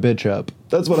Smack My Bitch Up.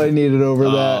 That's what I needed over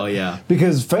that. Oh, yeah.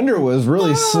 Because Fender was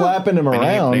really slapping him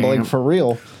around, like for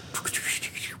real.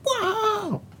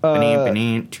 Wow. Smack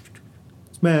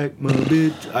my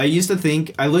bitch. I used to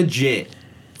think, I legit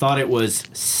thought it was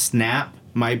Snap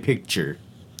My Picture.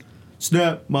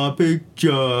 Snap my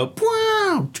picture.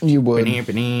 Wow. You would.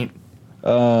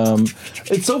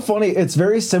 It's so funny. It's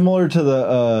very similar to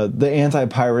the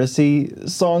anti-piracy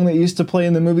song that used to play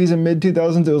in the movies in mid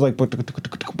 2000s. It was like,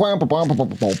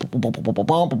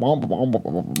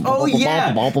 Oh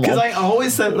yeah, because I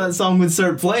always said that song would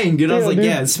start playing, dude. I was Yeah, like, dude.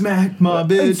 yeah, smack my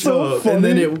bitch It's so up, and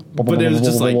then funny. but it was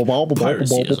just like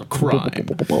piracy is a crime.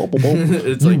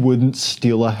 It's You like, wouldn't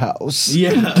steal a house.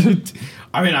 yeah.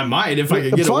 I mean, I might if I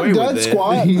could get Fuck away that, with it.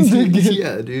 squat.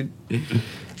 Yeah, dude.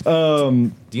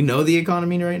 Do you know the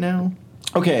economy right now?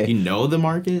 Do Okay, you know the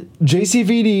market?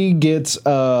 JCVD gets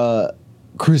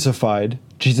crucified.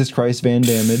 Jesus Christ Van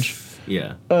Damage.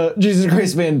 Yeah. Jesus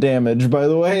Christ Van Damage, by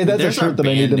the way. That's a shirt that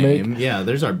I need to make. name. Yeah,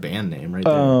 there's our band name right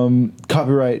there.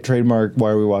 Copyright, trademark.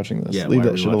 Why are we watching this? Yeah, Leave why are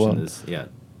that we shit watching alone. this? Yeah.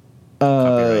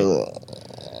 Copyright.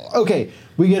 Okay,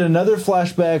 we get another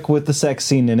flashback with the sex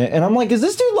scene in it, and I'm like, is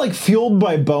this dude like fueled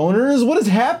by boners? What is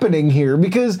happening here?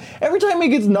 Because every time he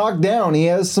gets knocked down, he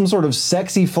has some sort of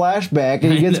sexy flashback,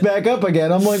 and he gets back up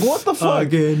again. I'm like, what the I fuck?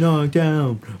 get knocked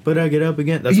down, but I get up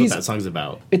again. That's He's- what that song's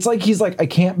about. It's like he's like, I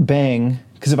can't bang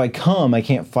because if I come, I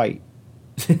can't fight.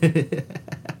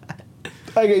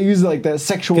 I get used to like that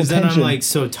sexual Because tension. then I'm like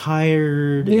so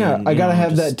tired. yeah, and, I you gotta know,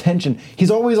 have just- that tension.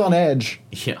 He's always on edge.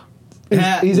 Yeah.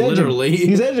 He's edging. Literally.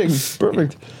 He's edging.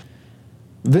 Perfect.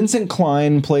 Vincent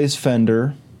Klein plays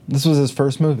Fender. This was his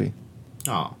first movie.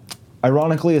 Oh.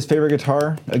 Ironically, his favorite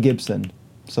guitar, a Gibson.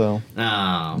 So,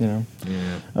 Oh. you know.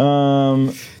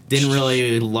 Yeah. Didn't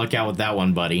really luck out with that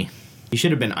one, buddy. He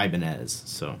should have been Ibanez.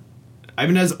 So,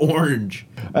 Ibanez Orange.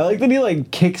 I like that he like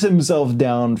kicks himself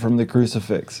down from the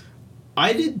crucifix.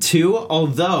 I did too,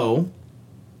 although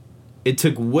it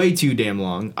took way too damn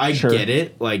long. I Sure. get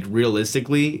it. Like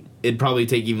realistically, it'd probably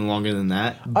take even longer than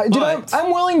that.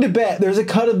 I'm willing to bet there's a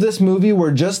cut of this movie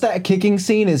where just that kicking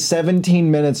scene is 17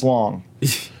 minutes long.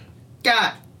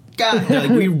 God, like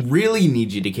we really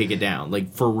need you to kick it down,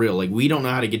 like for real. Like we don't know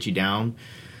how to get you down.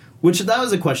 Which that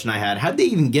was a question I had. How'd they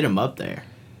even get him up there?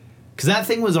 Because that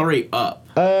thing was already up.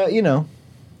 You know,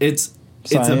 It's a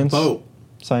Science. boat.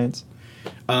 science.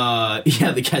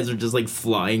 Yeah, the guys are just like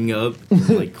flying up,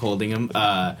 like holding him.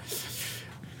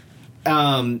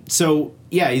 So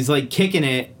yeah, he's like kicking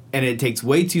it, and it takes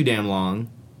way too damn long.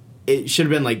 It should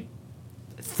have been like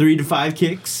 3 to 5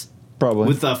 kicks Probably.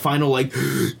 with the final like,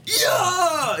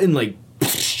 yeah, and like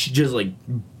just like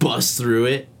busts through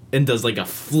it and does like a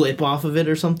flip off of it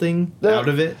or something out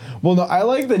of it. Well, no, I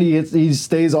like that he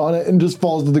stays on it and just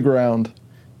falls to the ground.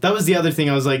 That was the other thing.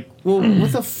 I was like, well,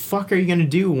 what the fuck are you gonna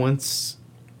do once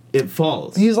it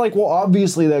falls? He's like, well,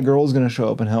 obviously that girl's gonna show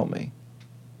up and help me.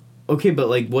 Okay, but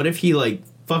like, what if he like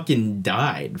fucking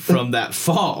died from that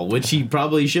fall, which he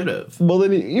probably should have? Well,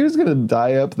 then he was gonna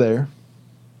die up there.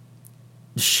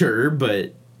 Sure,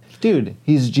 but Dude,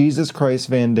 he's Jesus Christ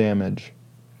Van Damage.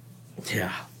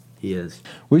 yeah, he is.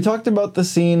 We talked about the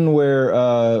scene where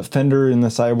Fender and the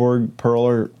cyborg Pearl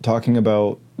are talking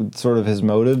about sort of his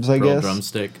motives, I Pearl guess.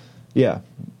 Drumstick, Yeah.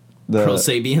 The Pearl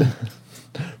Sabian,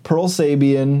 Pearl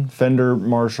Sabian, Fender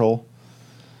Marshall,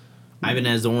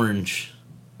 Ibanez Orange.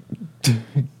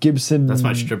 Gibson. That's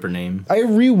my stripper name. I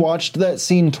rewatched that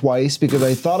scene twice because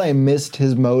I thought I missed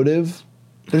his motive.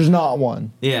 There's not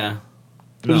one. Yeah,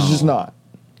 There's just not.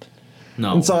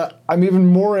 No. And so I'm even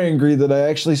more angry that I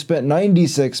actually spent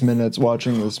 96 minutes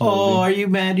watching this movie. Oh, are you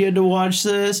mad you had to watch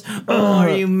this? Oh, are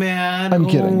you mad? I'm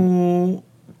kidding.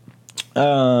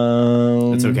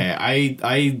 It's okay.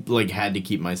 I like had to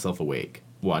keep myself awake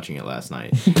watching it last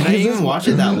night. And I didn't even watch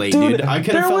it that late, Dude, dude. I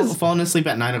could have there was- fallen asleep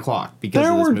at 9 o'clock because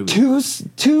There of this were movie.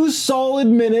 two solid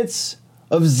minutes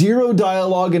of zero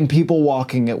dialogue and people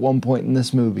walking at one point in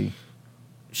this movie.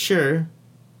 Sure.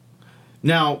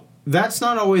 Now, that's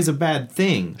not always a bad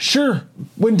thing. Sure,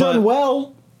 when done But-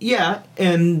 well. Yeah,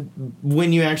 and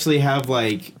when you actually have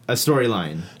like a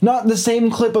storyline. Not the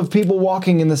same clip of people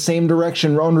walking in the same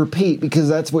direction on repeat because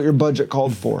that's what your budget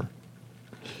called for.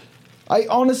 I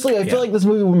honestly, I Yeah. feel like this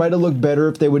movie might have looked better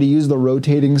if they would have used the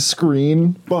rotating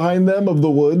screen behind them of the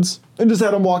woods and just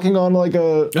had them walking on like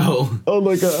a Oh.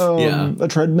 Yeah. a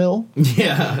treadmill.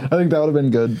 Yeah. I think that would have been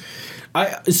good.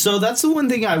 So that's the one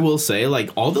thing I will say,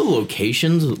 like all the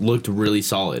locations looked really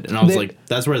solid. And I was They- like,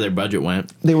 that's where their budget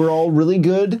went. They were all really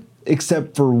good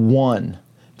except for one.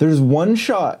 There's one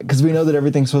shot because we know that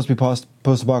everything's supposed to be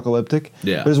post-apocalyptic.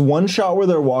 Yeah. There's one shot where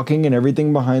they're walking and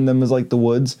everything behind them is like the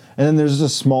woods, and then there's just a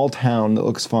small town that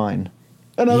looks fine.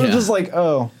 And I was Yeah. just like,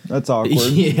 oh, that's awkward.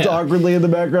 Yeah. It's awkwardly in the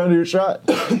background of your shot.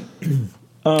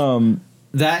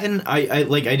 That and I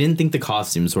didn't think the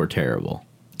costumes were terrible.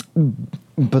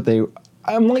 But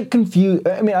I'm like confused.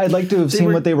 I mean, I'd like to have seen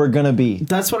were- what they were gonna be.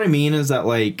 That's what I mean is that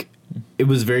like it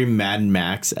was very Mad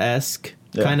Max-esque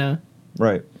Yeah. kind of.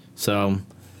 Right. So,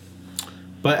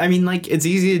 but I mean, like it's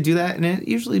easy to do that, and it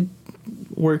usually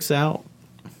works out.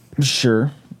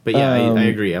 Sure. But yeah, I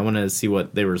agree. I want to see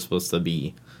what they were supposed to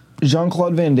be.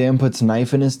 Jean-Claude Van Damme puts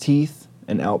knife in his teeth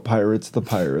and out pirates the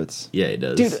pirates. Yeah, it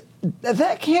does. Dude,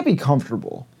 that can't be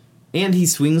comfortable. And he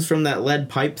swings from that lead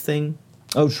pipe thing.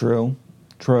 Oh, true.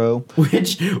 True.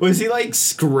 Which was he like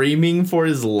screaming for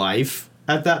his life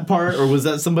at that part, or was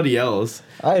that somebody else?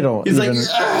 I don't. He's even, like,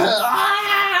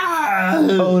 "Ah!"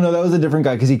 oh no, that was a different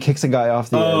guy because he kicks a guy off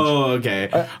the edge. Oh, okay.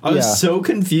 I was yeah. so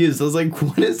confused. I was like,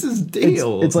 what is this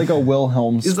deal? It's like a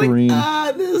Wilhelm He's scream.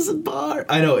 like, this bar.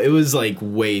 I know, it was like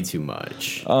way too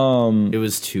much. It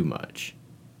was too much.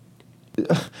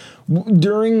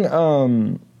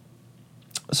 During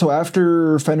so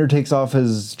after Fender takes off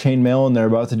his chainmail and they're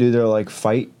about to do their like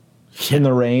fight in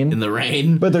the rain, In the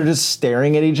rain. but they're just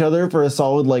staring at each other for a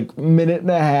solid like minute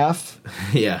and a half,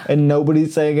 Yeah. and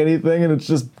nobody's saying anything, and it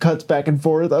just cuts back and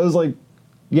forth. I was like,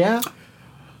 yeah.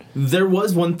 There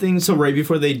was one thing, so right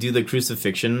before they do the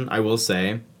crucifixion, I will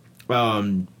say,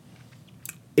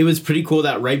 it it was pretty cool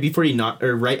that right before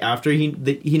right after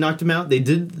he knocked him out, they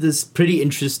did this pretty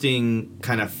interesting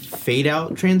kind of fade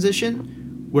out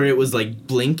transition where it was like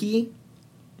blinky.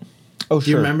 Oh,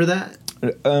 Do you remember that?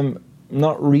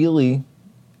 Not really.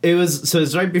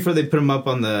 It's right before they put him up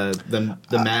on the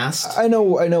mast. I know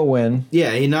when.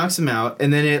 Yeah, he knocks him out,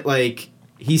 and then it like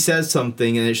he says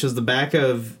something, and it shows the back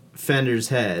of Fender's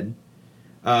head,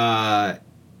 and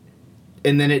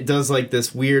then it does like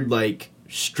this weird like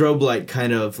strobe light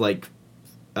kind of like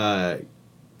cut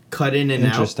in and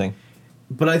out. Interesting.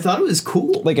 But I thought it was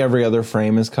cool. Like every other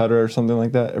frame is cut or something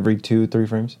like that. Every 2-3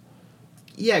 frames.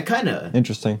 Yeah, kind of.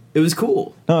 Interesting. It was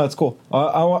cool. No, that's cool. I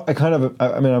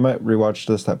might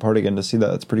rewatch that part again to see that.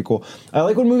 That's pretty cool. I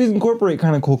like when movies incorporate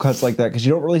kind of cool cuts like that because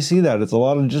you don't really see that. It's a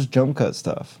lot of just jump cut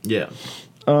stuff. Yeah.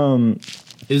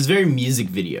 It was very music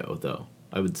video though.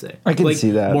 I would say I can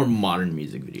see that. More modern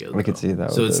music video. I could see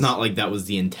that. So it's not like that was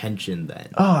the intention then.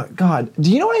 Oh God!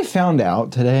 Do you know what I found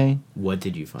out today? What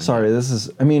did you find? Sorry, this is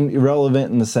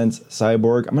irrelevant in the sense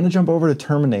Cyborg. I'm gonna jump over to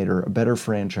Terminator, a better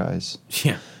franchise.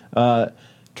 Yeah.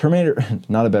 Terminator,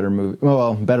 not a better movie.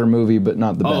 Well, better movie, but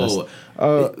not the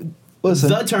best. Listen,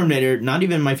 The Terminator, not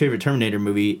even my favorite Terminator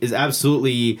movie, is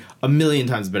absolutely a million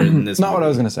times better than this. Not what I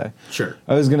was gonna say. Sure.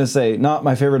 I was gonna say not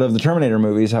my favorite of the Terminator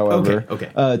movies. However, Okay.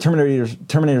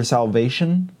 Terminator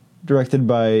Salvation, directed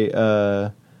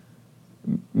by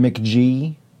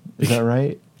McG. Is that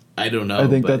right? I don't know. I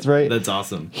think that's right. That's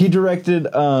awesome. He directed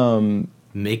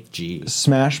Mick G.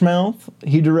 Smash Mouth.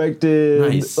 He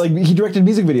directed he directed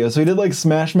music videos. So he did like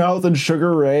Smash Mouth and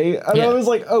Sugar Ray. And I was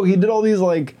like, oh, he did all these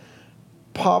like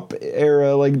pop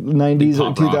era like 90s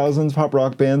or 2000s pop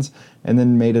rock bands and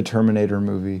then made a Terminator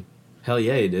movie. Hell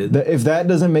yeah, he did. If that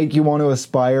doesn't make you want to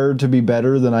aspire to be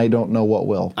better, then I don't know what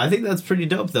will. I think that's pretty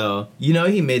dope though. You know,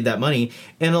 he made that money,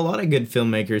 and a lot of good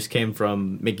filmmakers came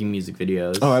from making music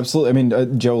videos. Oh, absolutely. I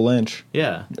mean, Joe Lynch.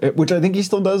 Yeah. Which I think he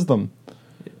still does them.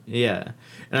 Yeah.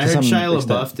 And I heard Shia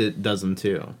LaBeouf does them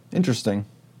too. Interesting.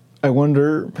 I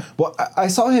wonder. Well, I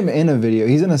saw him in a video.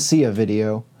 He's in a Sia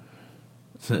video.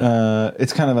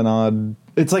 It's kind of an odd.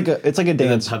 It's like a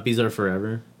dance. Puppies Are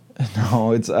Forever.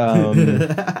 No, it's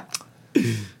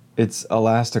it's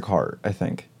Elastic Heart, I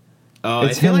think. Oh,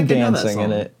 it's I feel him like I know that dancing in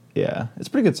song. it. Yeah, it's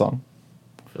a pretty good song.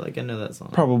 I feel like I know that song.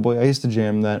 Probably. I used to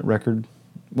jam that record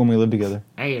when we lived together.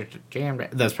 I used to jam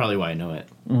that. That's probably why I know it.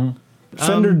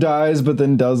 Fender dies, but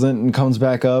then doesn't, and comes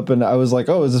back up, and I was like,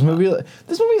 "Oh, is this movie?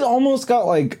 This movie's almost got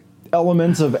like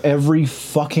elements of every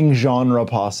fucking genre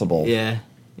possible." Yeah.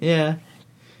 Yeah.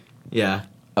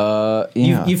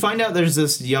 You find out there's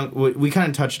this young. We kind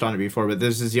of touched on it before, but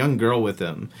there's this young girl with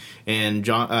him, and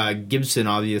John Gibson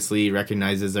obviously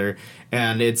recognizes her,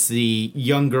 and it's the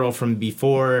young girl from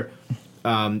before.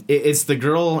 It's the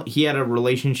girl he had a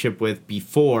relationship with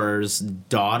before's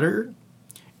daughter.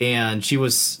 And she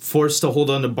was forced to hold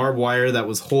on to barbed wire that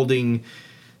was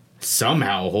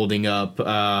somehow holding up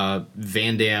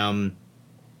Van Damme,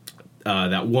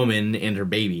 that woman and her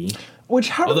baby.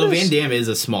 Although Van Damme is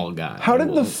a small guy. How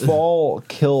did the fall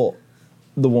kill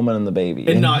the woman and the baby?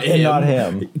 And not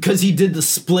him. Because he did the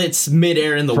splits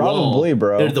midair in the Probably,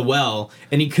 bro. Or the well,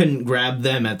 and he couldn't grab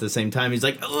them at the same time. He's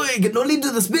like, oh, I can only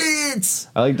do the splits.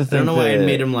 I like to think I don't know why I that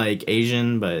made him like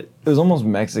Asian, but it was almost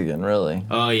Mexican, really.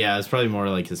 Oh yeah, it's probably more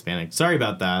like Hispanic. Sorry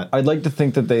about that. I'd like to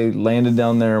think that they landed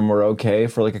down there and were okay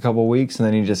for like a couple weeks, and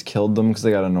then he just killed them because they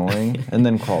got annoying, and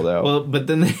then crawled out. Well, but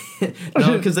then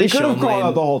because they could show have him crawled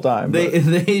out the whole time.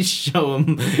 They show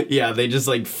him, yeah, they just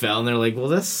like fell, and they're like, well,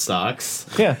 this sucks.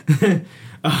 Yeah.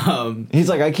 He's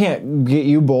like, I can't get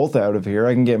you both out of here.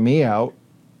 I can get me out.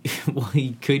 Well,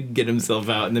 he could get himself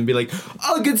out and then be like,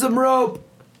 I'll get some rope.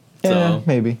 Yeah, So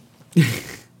maybe.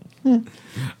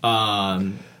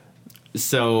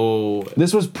 So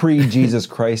This was pre Jesus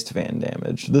Christ Van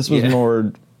Damage. This was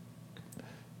more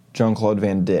Jean-Claude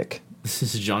Van Dick. this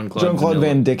is Jean-Claude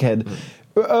Van Dickhead.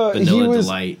 Vanilla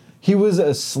Delight. He was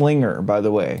a slinger, by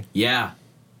the way. Yeah.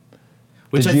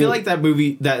 Which Did I feel you- like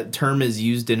that term is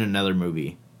used in another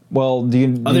movie. Well, do you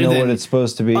know what it's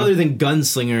supposed to be? Other than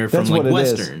gunslinger from That's like what it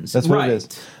is. westerns. That's what it is.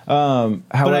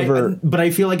 However, but I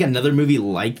feel like another movie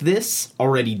like this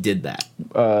already did that.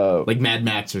 Like Mad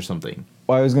Max or something.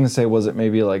 well, I was going to say, was it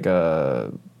maybe like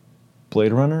a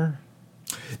Blade Runner?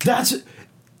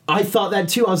 I thought that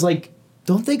too. I was like,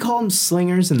 don't they call them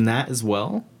slingers in that as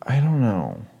well? I don't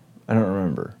know. I don't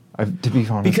remember. To be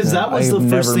honest, Because that was I've the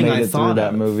first never thing made I it thought through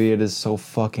that of. movie. It is so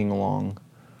fucking long.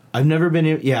 I haven't been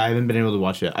able to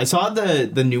watch it. I saw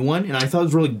the new one and I thought it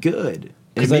was really good.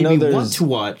 It 'Cause I made know me there's- want to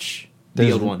watch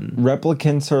the old one.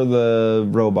 Replicants are the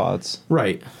robots,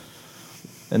 Right.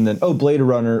 and then Blade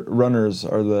Runners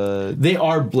are the They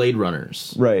are Blade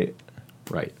Runners. right.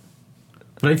 Right.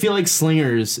 But I feel like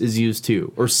slingers is used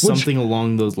too, or something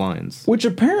along those lines. Which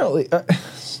apparently,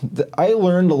 I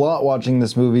learned a lot watching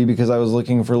this movie because I was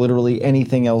looking for literally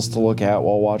anything else to look at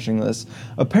while watching this.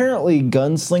 Apparently,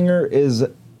 gunslinger is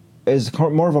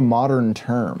more of a modern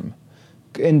term,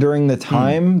 and during the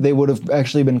time they would have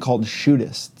actually been called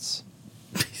shootists.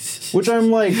 Which I'm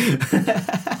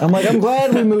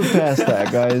glad we moved past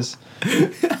that, guys.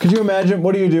 Could you imagine?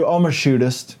 What do you do? I'm a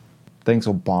shootist. Thanks,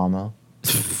 Obama.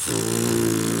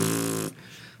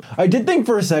 I did think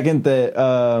for a second that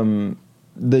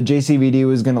the JCVD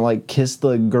was gonna like kiss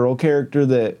the girl character,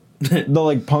 that the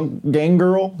like punk gang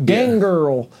girl,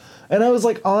 and I was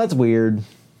like, oh, that's weird.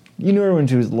 You knew her when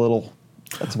she was little.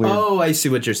 That's weird. Oh, I see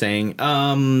what you're saying.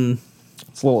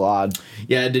 It's a little odd.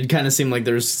 Yeah, it did kind of seem like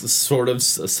there's sort of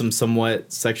some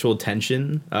somewhat sexual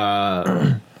tension.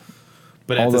 But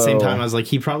at the same time, I was like,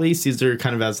 he probably sees her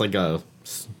kind of as like a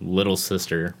little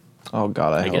sister. Oh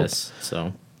God, I hope. guess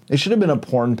so. It should have been a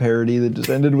porn parody that just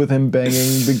ended with him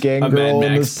banging the gang girl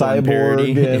and the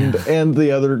cyborg and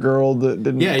the other girl that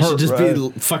didn't. Yeah, it should just be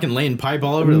fucking laying pipe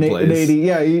all over the place.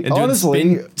 And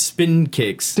honestly, spin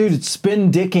kicks. Dude,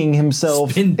 spin dicking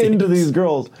himself into these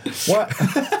girls. What?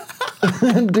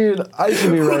 Dude, I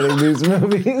should be writing these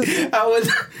movies.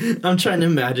 I'm trying to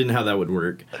imagine how that would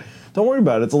work. Don't worry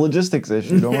about it. It's a logistics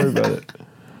issue. Don't worry about it.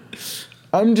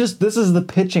 This is the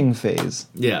pitching phase.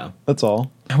 Yeah. That's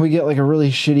all. We get like a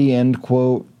really shitty end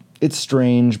quote. It's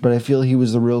strange, but I feel he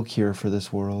was the real cure for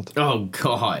this world. Oh,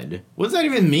 God. What does that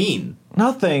even mean?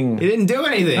 Nothing. It didn't do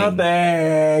anything.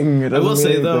 Nothing. I will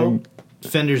say, though,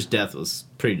 Fender's death was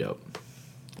pretty dope.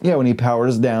 Yeah, when he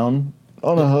powers down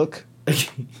on a hook.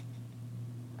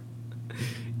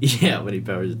 Yeah, when he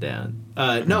powers down.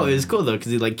 No, it was cool, though,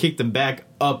 because he, like, kicked him back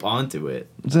up onto it.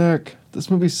 Zach, this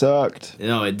movie sucked.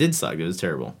 No, it did suck. It was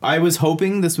terrible. I was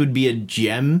hoping this would be a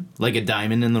gem, like a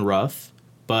diamond in the rough,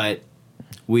 but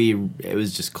it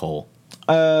was just coal.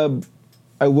 I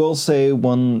will say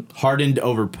one... Hardened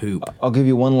over poop. I'll give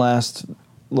you one last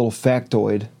little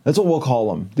factoid. That's what we'll call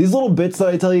them. These little bits that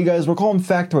I tell you guys, we'll call them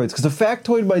factoids, because a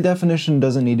factoid, by definition,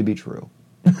 doesn't need to be true.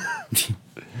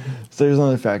 So there's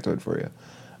another factoid for you.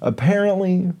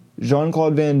 Apparently,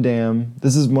 Jean-Claude Van Damme,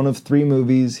 this is one of 3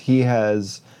 movies he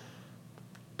has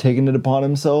taken it upon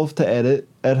himself to edit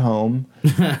at home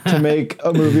to make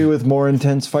a movie with more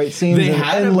intense fight scenes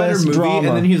and less drama.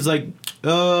 And then he was like,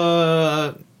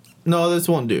 no, this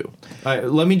won't do.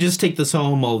 Let me just take this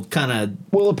home. I'll kind of...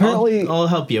 Well, apparently... I'll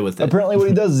help you with it. Apparently what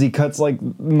he does is he cuts like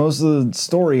most of the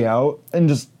story out and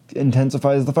just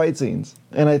intensifies the fight scenes.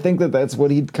 And I think that that's what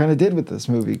he kind of did with this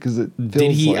movie, because it feels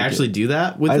Did he like actually do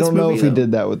that with this movie? I don't know if he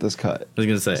did that with this cut. I was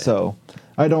going to say. So,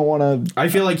 I don't want to... I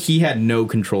feel like he had no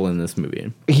control in this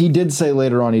movie. He did say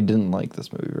later on he didn't like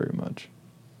this movie very much.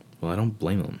 Well, I don't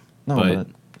blame him. No, but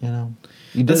you know,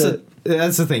 you did it.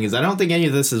 That's the thing, is I don't think any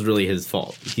of this is really his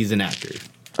fault. He's an actor.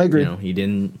 I agree. You know, he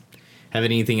didn't have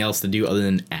anything else to do other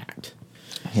than act.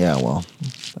 Yeah, well,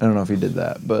 I don't know if he did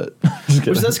that, but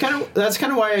which that's kind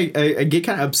of why I get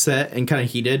kind of upset and kind of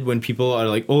heated when people are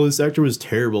like, "Oh, this actor was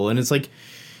terrible," and it's like,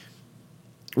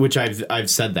 which I've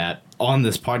said that on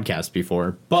this podcast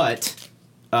before, but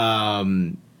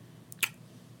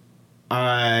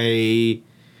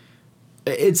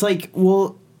it's like,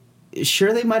 well,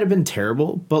 sure, they might have been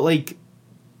terrible, but like,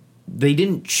 they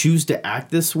didn't choose to act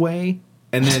this way,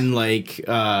 and then like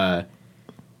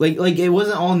it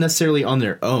wasn't all necessarily on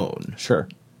their own. Sure.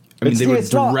 I mean, they were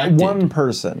directed. Not one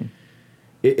person.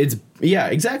 Yeah,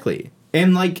 exactly.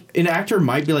 And like an actor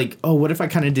might be like, "Oh, what if I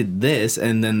kind of did this?"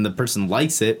 And then the person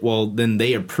likes it. Well, then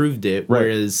they approved it. Right.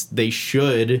 Whereas they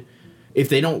should, if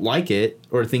they don't like it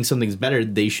or think something's better,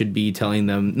 they should be telling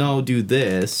them, "No, do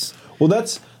this." Well,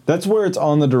 that's where it's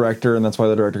on the director, and that's why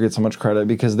the director gets so much credit,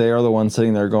 because they are the ones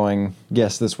sitting there going,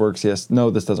 "Yes, this works. Yes, no,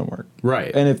 this doesn't work."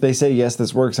 Right. And if they say yes,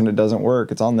 this works, and it doesn't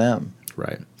work, it's on them.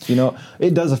 Right. You know,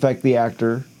 it does affect the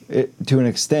actor. To an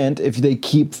extent, if they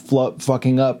keep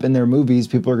fucking up in their movies,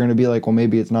 people are going to be like, well,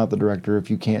 maybe it's not the director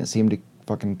if you can't seem to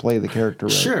fucking play the character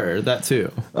right. Sure, that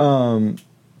too.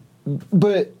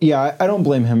 But yeah, I don't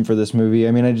blame him for this movie.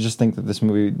 I mean, I just think that this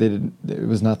movie, there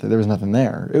was nothing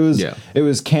there. It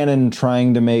was Canon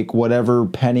trying to make whatever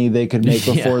penny they could make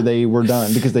before they were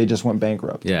done, because they just went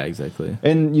bankrupt. Yeah, exactly.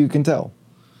 And you can tell.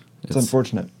 It's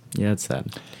unfortunate. Yeah, it's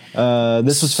sad.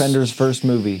 This was Fender's first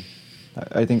movie.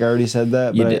 I think I already said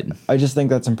that, but I just think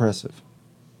that's impressive.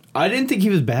 I didn't think he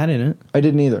was bad in it. I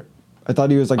didn't either. I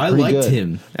thought he was pretty good. I liked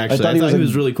him, actually. I thought he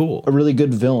was really cool. A really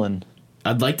good villain.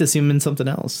 I'd like to see him in something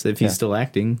else if he's still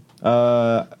acting.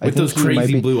 With those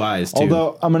crazy blue eyes, too.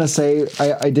 Although, I'm going to say,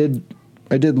 I did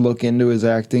I did look into his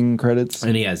acting credits.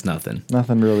 and he has nothing.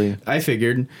 Nothing really. I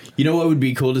figured. You know what would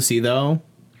be cool to see though?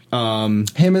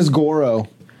 Him as Goro.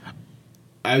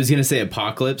 I was gonna say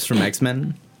Apocalypse from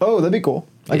X-Men. Oh, that'd be cool.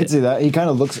 I could Yeah. see that. He kind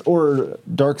of looks, or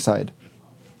Darkseid.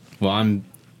 Well, I'm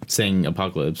saying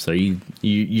Apocalypse. Are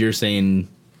you're saying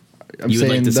I'm you would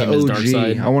saying like to see him as the OG.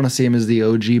 Darkseid? I want to see him as the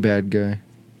OG bad guy.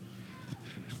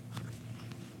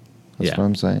 That's Yeah. what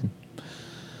I'm saying.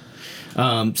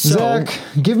 So Zach,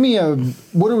 give me a.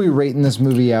 What are we rating this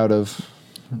movie out of?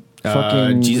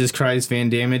 Jesus Christ Van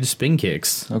Damage spin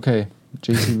kicks. Okay,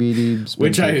 JCVD. spin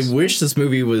Which kicks. I wish this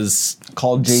movie was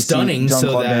Called JC stunning so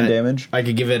Jean-Claude Van that Damme. I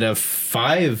could give it a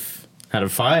 5 out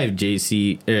of 5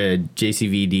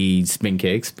 JCVD spin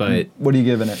kicks, but What are you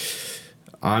giving it?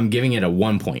 I'm giving it a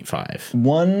 1.5.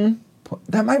 1.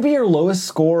 That might be your lowest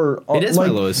score. It is my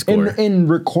lowest score. in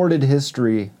recorded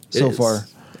history so It is. far.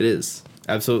 It is.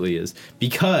 Absolutely is.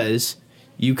 Because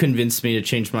you convinced me to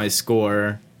change my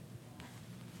score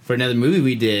for another movie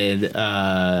we did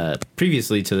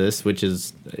previously to this, which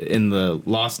is in the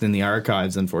Lost in the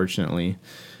Archives, unfortunately.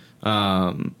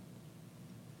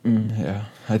 Yeah,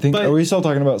 I think. But- Are we still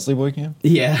talking about Sleepaway Camp?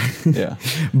 Yeah. Yeah.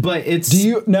 But it's... Do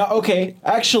you now? Okay,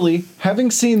 actually,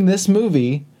 having seen this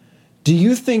movie, do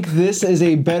you think this is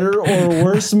a better or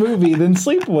worse movie than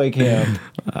Sleepaway Camp?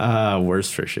 worse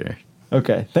for sure.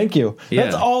 Okay, thank you. Yeah.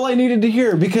 That's all I needed to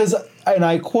hear because, and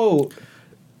I quote,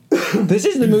 "This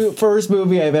is the first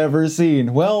movie I've ever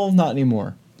seen." Well, not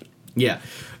anymore. Yeah.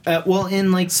 Well,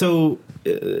 and like, so...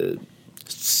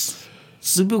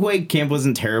 Sleepaway Camp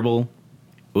wasn't terrible.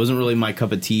 It wasn't really my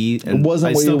cup of tea. And It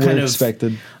wasn't I what still you would kind have of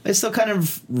expected. I still kind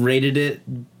of rated it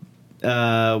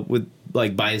with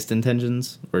like biased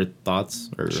intentions or thoughts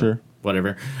or Sure.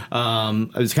 whatever. I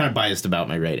was kind of biased about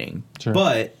my rating, Sure.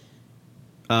 but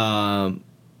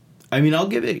I mean, I'll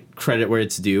give it credit where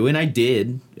it's due, and I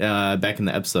did back in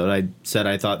the episode. I said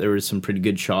I thought there was some pretty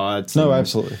good shots. No, and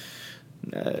absolutely.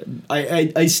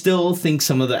 I still think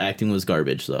some of the acting was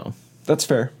garbage, though. That's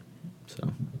fair. So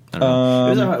I don't know. It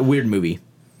was a weird movie.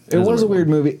 It was a weird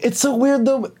movie. It's so weird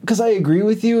though because I agree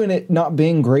with you in it not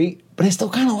being great, but I still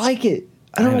kind of like it.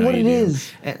 I don't know what it is.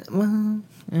 Well,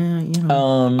 you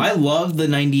know. I love the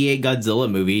 '98 Godzilla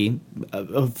movie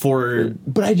for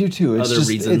But I do too. It's Other just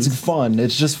reasons. it's fun.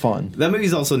 It's just fun. that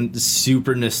movie's also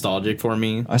super nostalgic for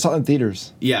me. I saw it in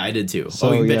theaters. Yeah, I did too. So,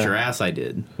 oh, you bet yeah. your ass I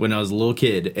did when I was a little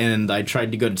kid, and I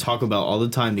tried to go to Taco Bell all the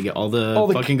time to get all the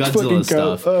fucking Godzilla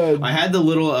stuff. I had the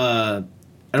little. I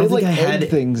don't think like I had egg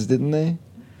things, didn't they?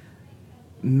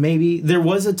 Maybe there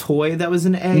was a toy that was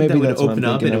an egg Maybe that would that's what I'm open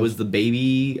up, thinking and it of. was the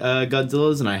baby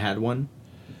Godzillas, and I had one.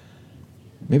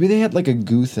 Maybe they had like a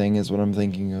goo thing, is what I'm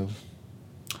thinking of.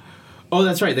 Oh,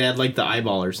 that's right. They had like the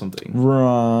eyeball or something,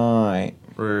 Right.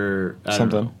 or I don't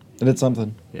Something. know. It did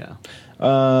something. Yeah.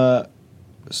 So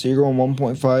you're going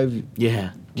 1.5.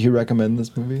 Yeah. Do you recommend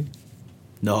this movie?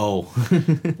 No.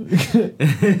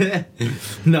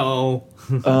 No.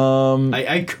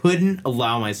 I couldn't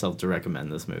allow myself to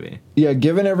recommend this movie Yeah,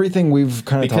 given everything we've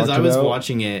kind of talked because about. I was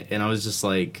watching it and I was just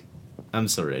like, I'm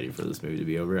so ready for this movie to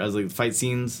be over. I was like, fight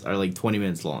scenes are like 20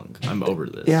 minutes long. I'm over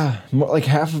this. Yeah, like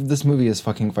half of this movie is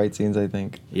fucking fight scenes, I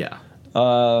think. Yeah.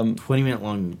 20-minute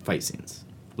long fight scenes.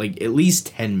 Like at least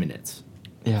 10 minutes.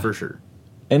 Yeah. For sure.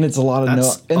 And it's a lot of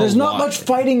That's and a there's not lot. much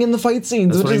fighting in the fight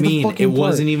scenes. That's which what I is the mean. fucking It part.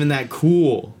 wasn't even that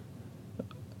cool.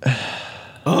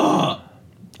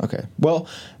 Okay. Well,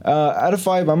 out of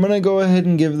 5, I'm gonna go ahead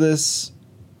and give this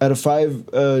out of 5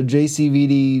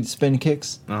 JCVD spin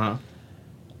kicks. Uh-huh.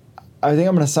 I think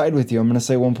I'm gonna side with you. I'm gonna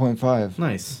say 1.5.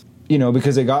 Nice. You know,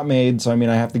 because it got made, so I mean,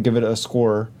 I have to give it a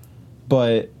score.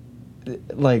 But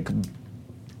like,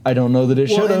 I don't know that it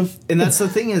should have. And that's the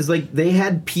thing is, like, they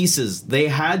had pieces. They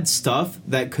had stuff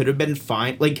that could have been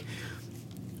fine. Like,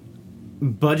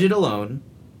 budget alone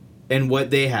and what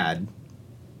they had,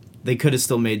 they could have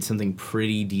still made something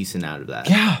pretty decent out of that.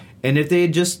 Yeah. And if they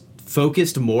had just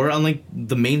focused more on, like,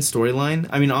 the main storyline,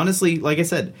 I mean, honestly, like I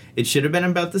said, it should have been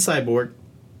about the cyborg.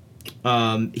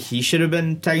 He should have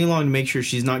been tagging along to make sure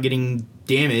she's not getting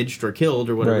damaged or killed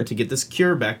or whatever Right. to get this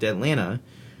cure back to Atlanta.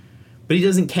 But he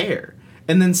doesn't care.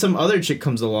 And then some other chick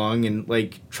comes along and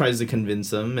like tries to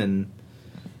convince him, and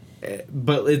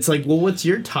but it's like, well, what's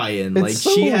your tie-in? It's Like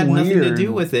so she had nothing to weird.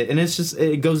 do with it, and it's just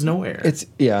it goes nowhere. It's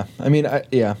I mean, I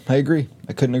agree.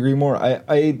 I couldn't agree more.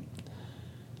 I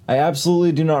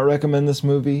absolutely do not recommend this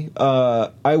movie.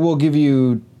 I will give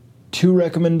you 2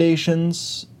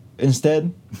 recommendations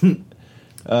instead.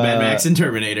 Mad Max and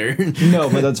Terminator. No,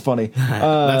 but that's funny.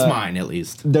 That's mine, at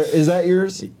least. Is that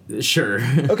yours? Sure.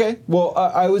 Okay. Well,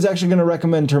 I was actually going to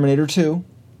recommend Terminator 2.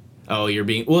 Oh, you're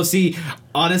being... Well, see,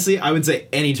 honestly, I would say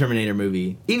any Terminator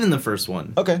movie. Even the first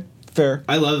one. Okay, fair.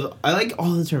 I like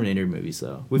all the Terminator movies,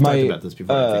 though. We've My, talked about this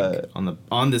before, I think,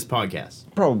 on this podcast.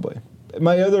 Probably.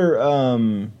 My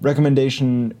other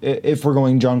recommendation, if we're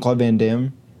going Jean-Claude Van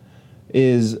Damme,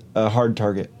 is Hard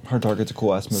Target. Hard Target's a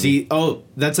cool ass movie. See,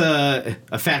 that's a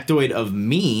factoid of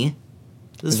me.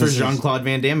 This is the first Jean-Claude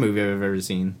Van Damme movie I've ever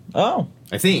seen. Oh,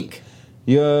 I think.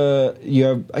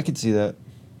 I could see that.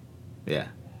 Yeah.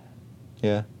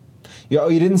 Yeah.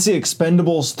 You didn't see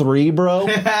Expendables 3, bro?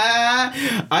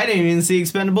 I didn't even see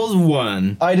Expendables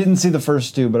 1. I didn't see the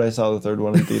first two, but I saw the third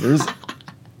one in theaters.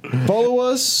 Follow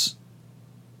us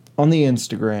on the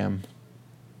Instagram.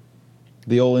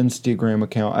 The old Instagram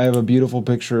account. I have a beautiful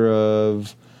picture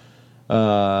of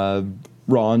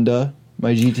Rhonda,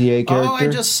 my GTA character. Oh, I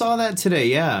just saw that today,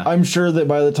 yeah. I'm sure that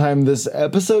by the time this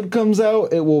episode comes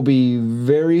out, it will be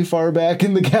very far back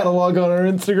in the catalog on our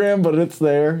Instagram, but it's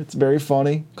there. It's very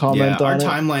funny. Comment our on it.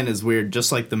 timeline is weird,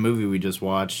 just like the movie we just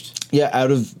watched. Yeah,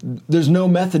 there's no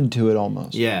method to it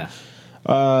almost. Yeah.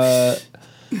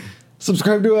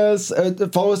 Subscribe to us.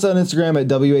 Follow us on Instagram at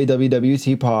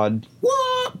WAWWTpod.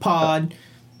 What? Pod.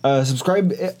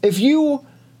 Subscribe if you...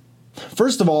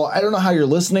 First of all, I don't know how you're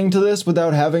listening to this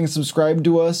without having subscribed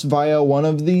to us via one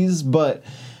of these, but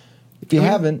if you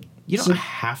haven't... You don't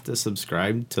have to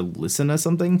subscribe to listen to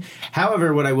something.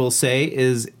 However, what I will say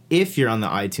is if you're on the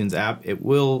iTunes app, it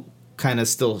will kind of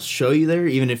still show you there,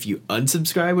 even if you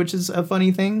unsubscribe, which is a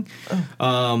funny thing.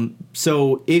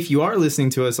 So if you are listening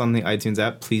to us on the iTunes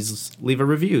app, please leave a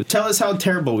review. Tell us how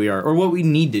terrible we are or what we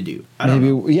need to do. I don't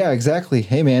know. Yeah, exactly.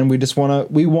 Hey, man, we just want.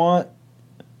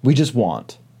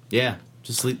 Yeah,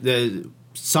 just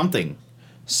something.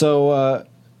 So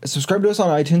subscribe to us on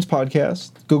iTunes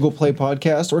Podcast, Google Play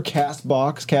Podcast, or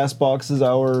Castbox. Castbox is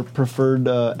our preferred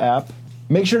app.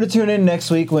 Make sure to tune in next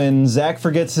week when Zach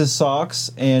forgets his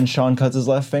socks and Sean cuts his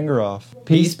left finger off.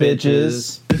 Peace,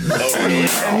 bitches. 4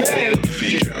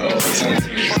 out of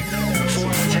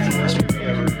 10 worst movie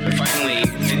ever. Finally,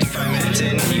 55 minutes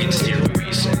in, you can steer where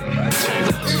you sit. I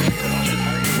told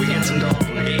us. We get some dog.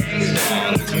 Hands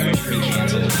down, this movie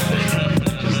canceled.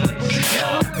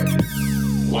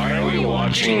 Why are we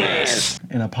watching this?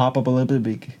 And a pop-up a little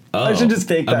bit. I should just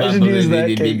take that. I should use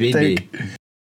that.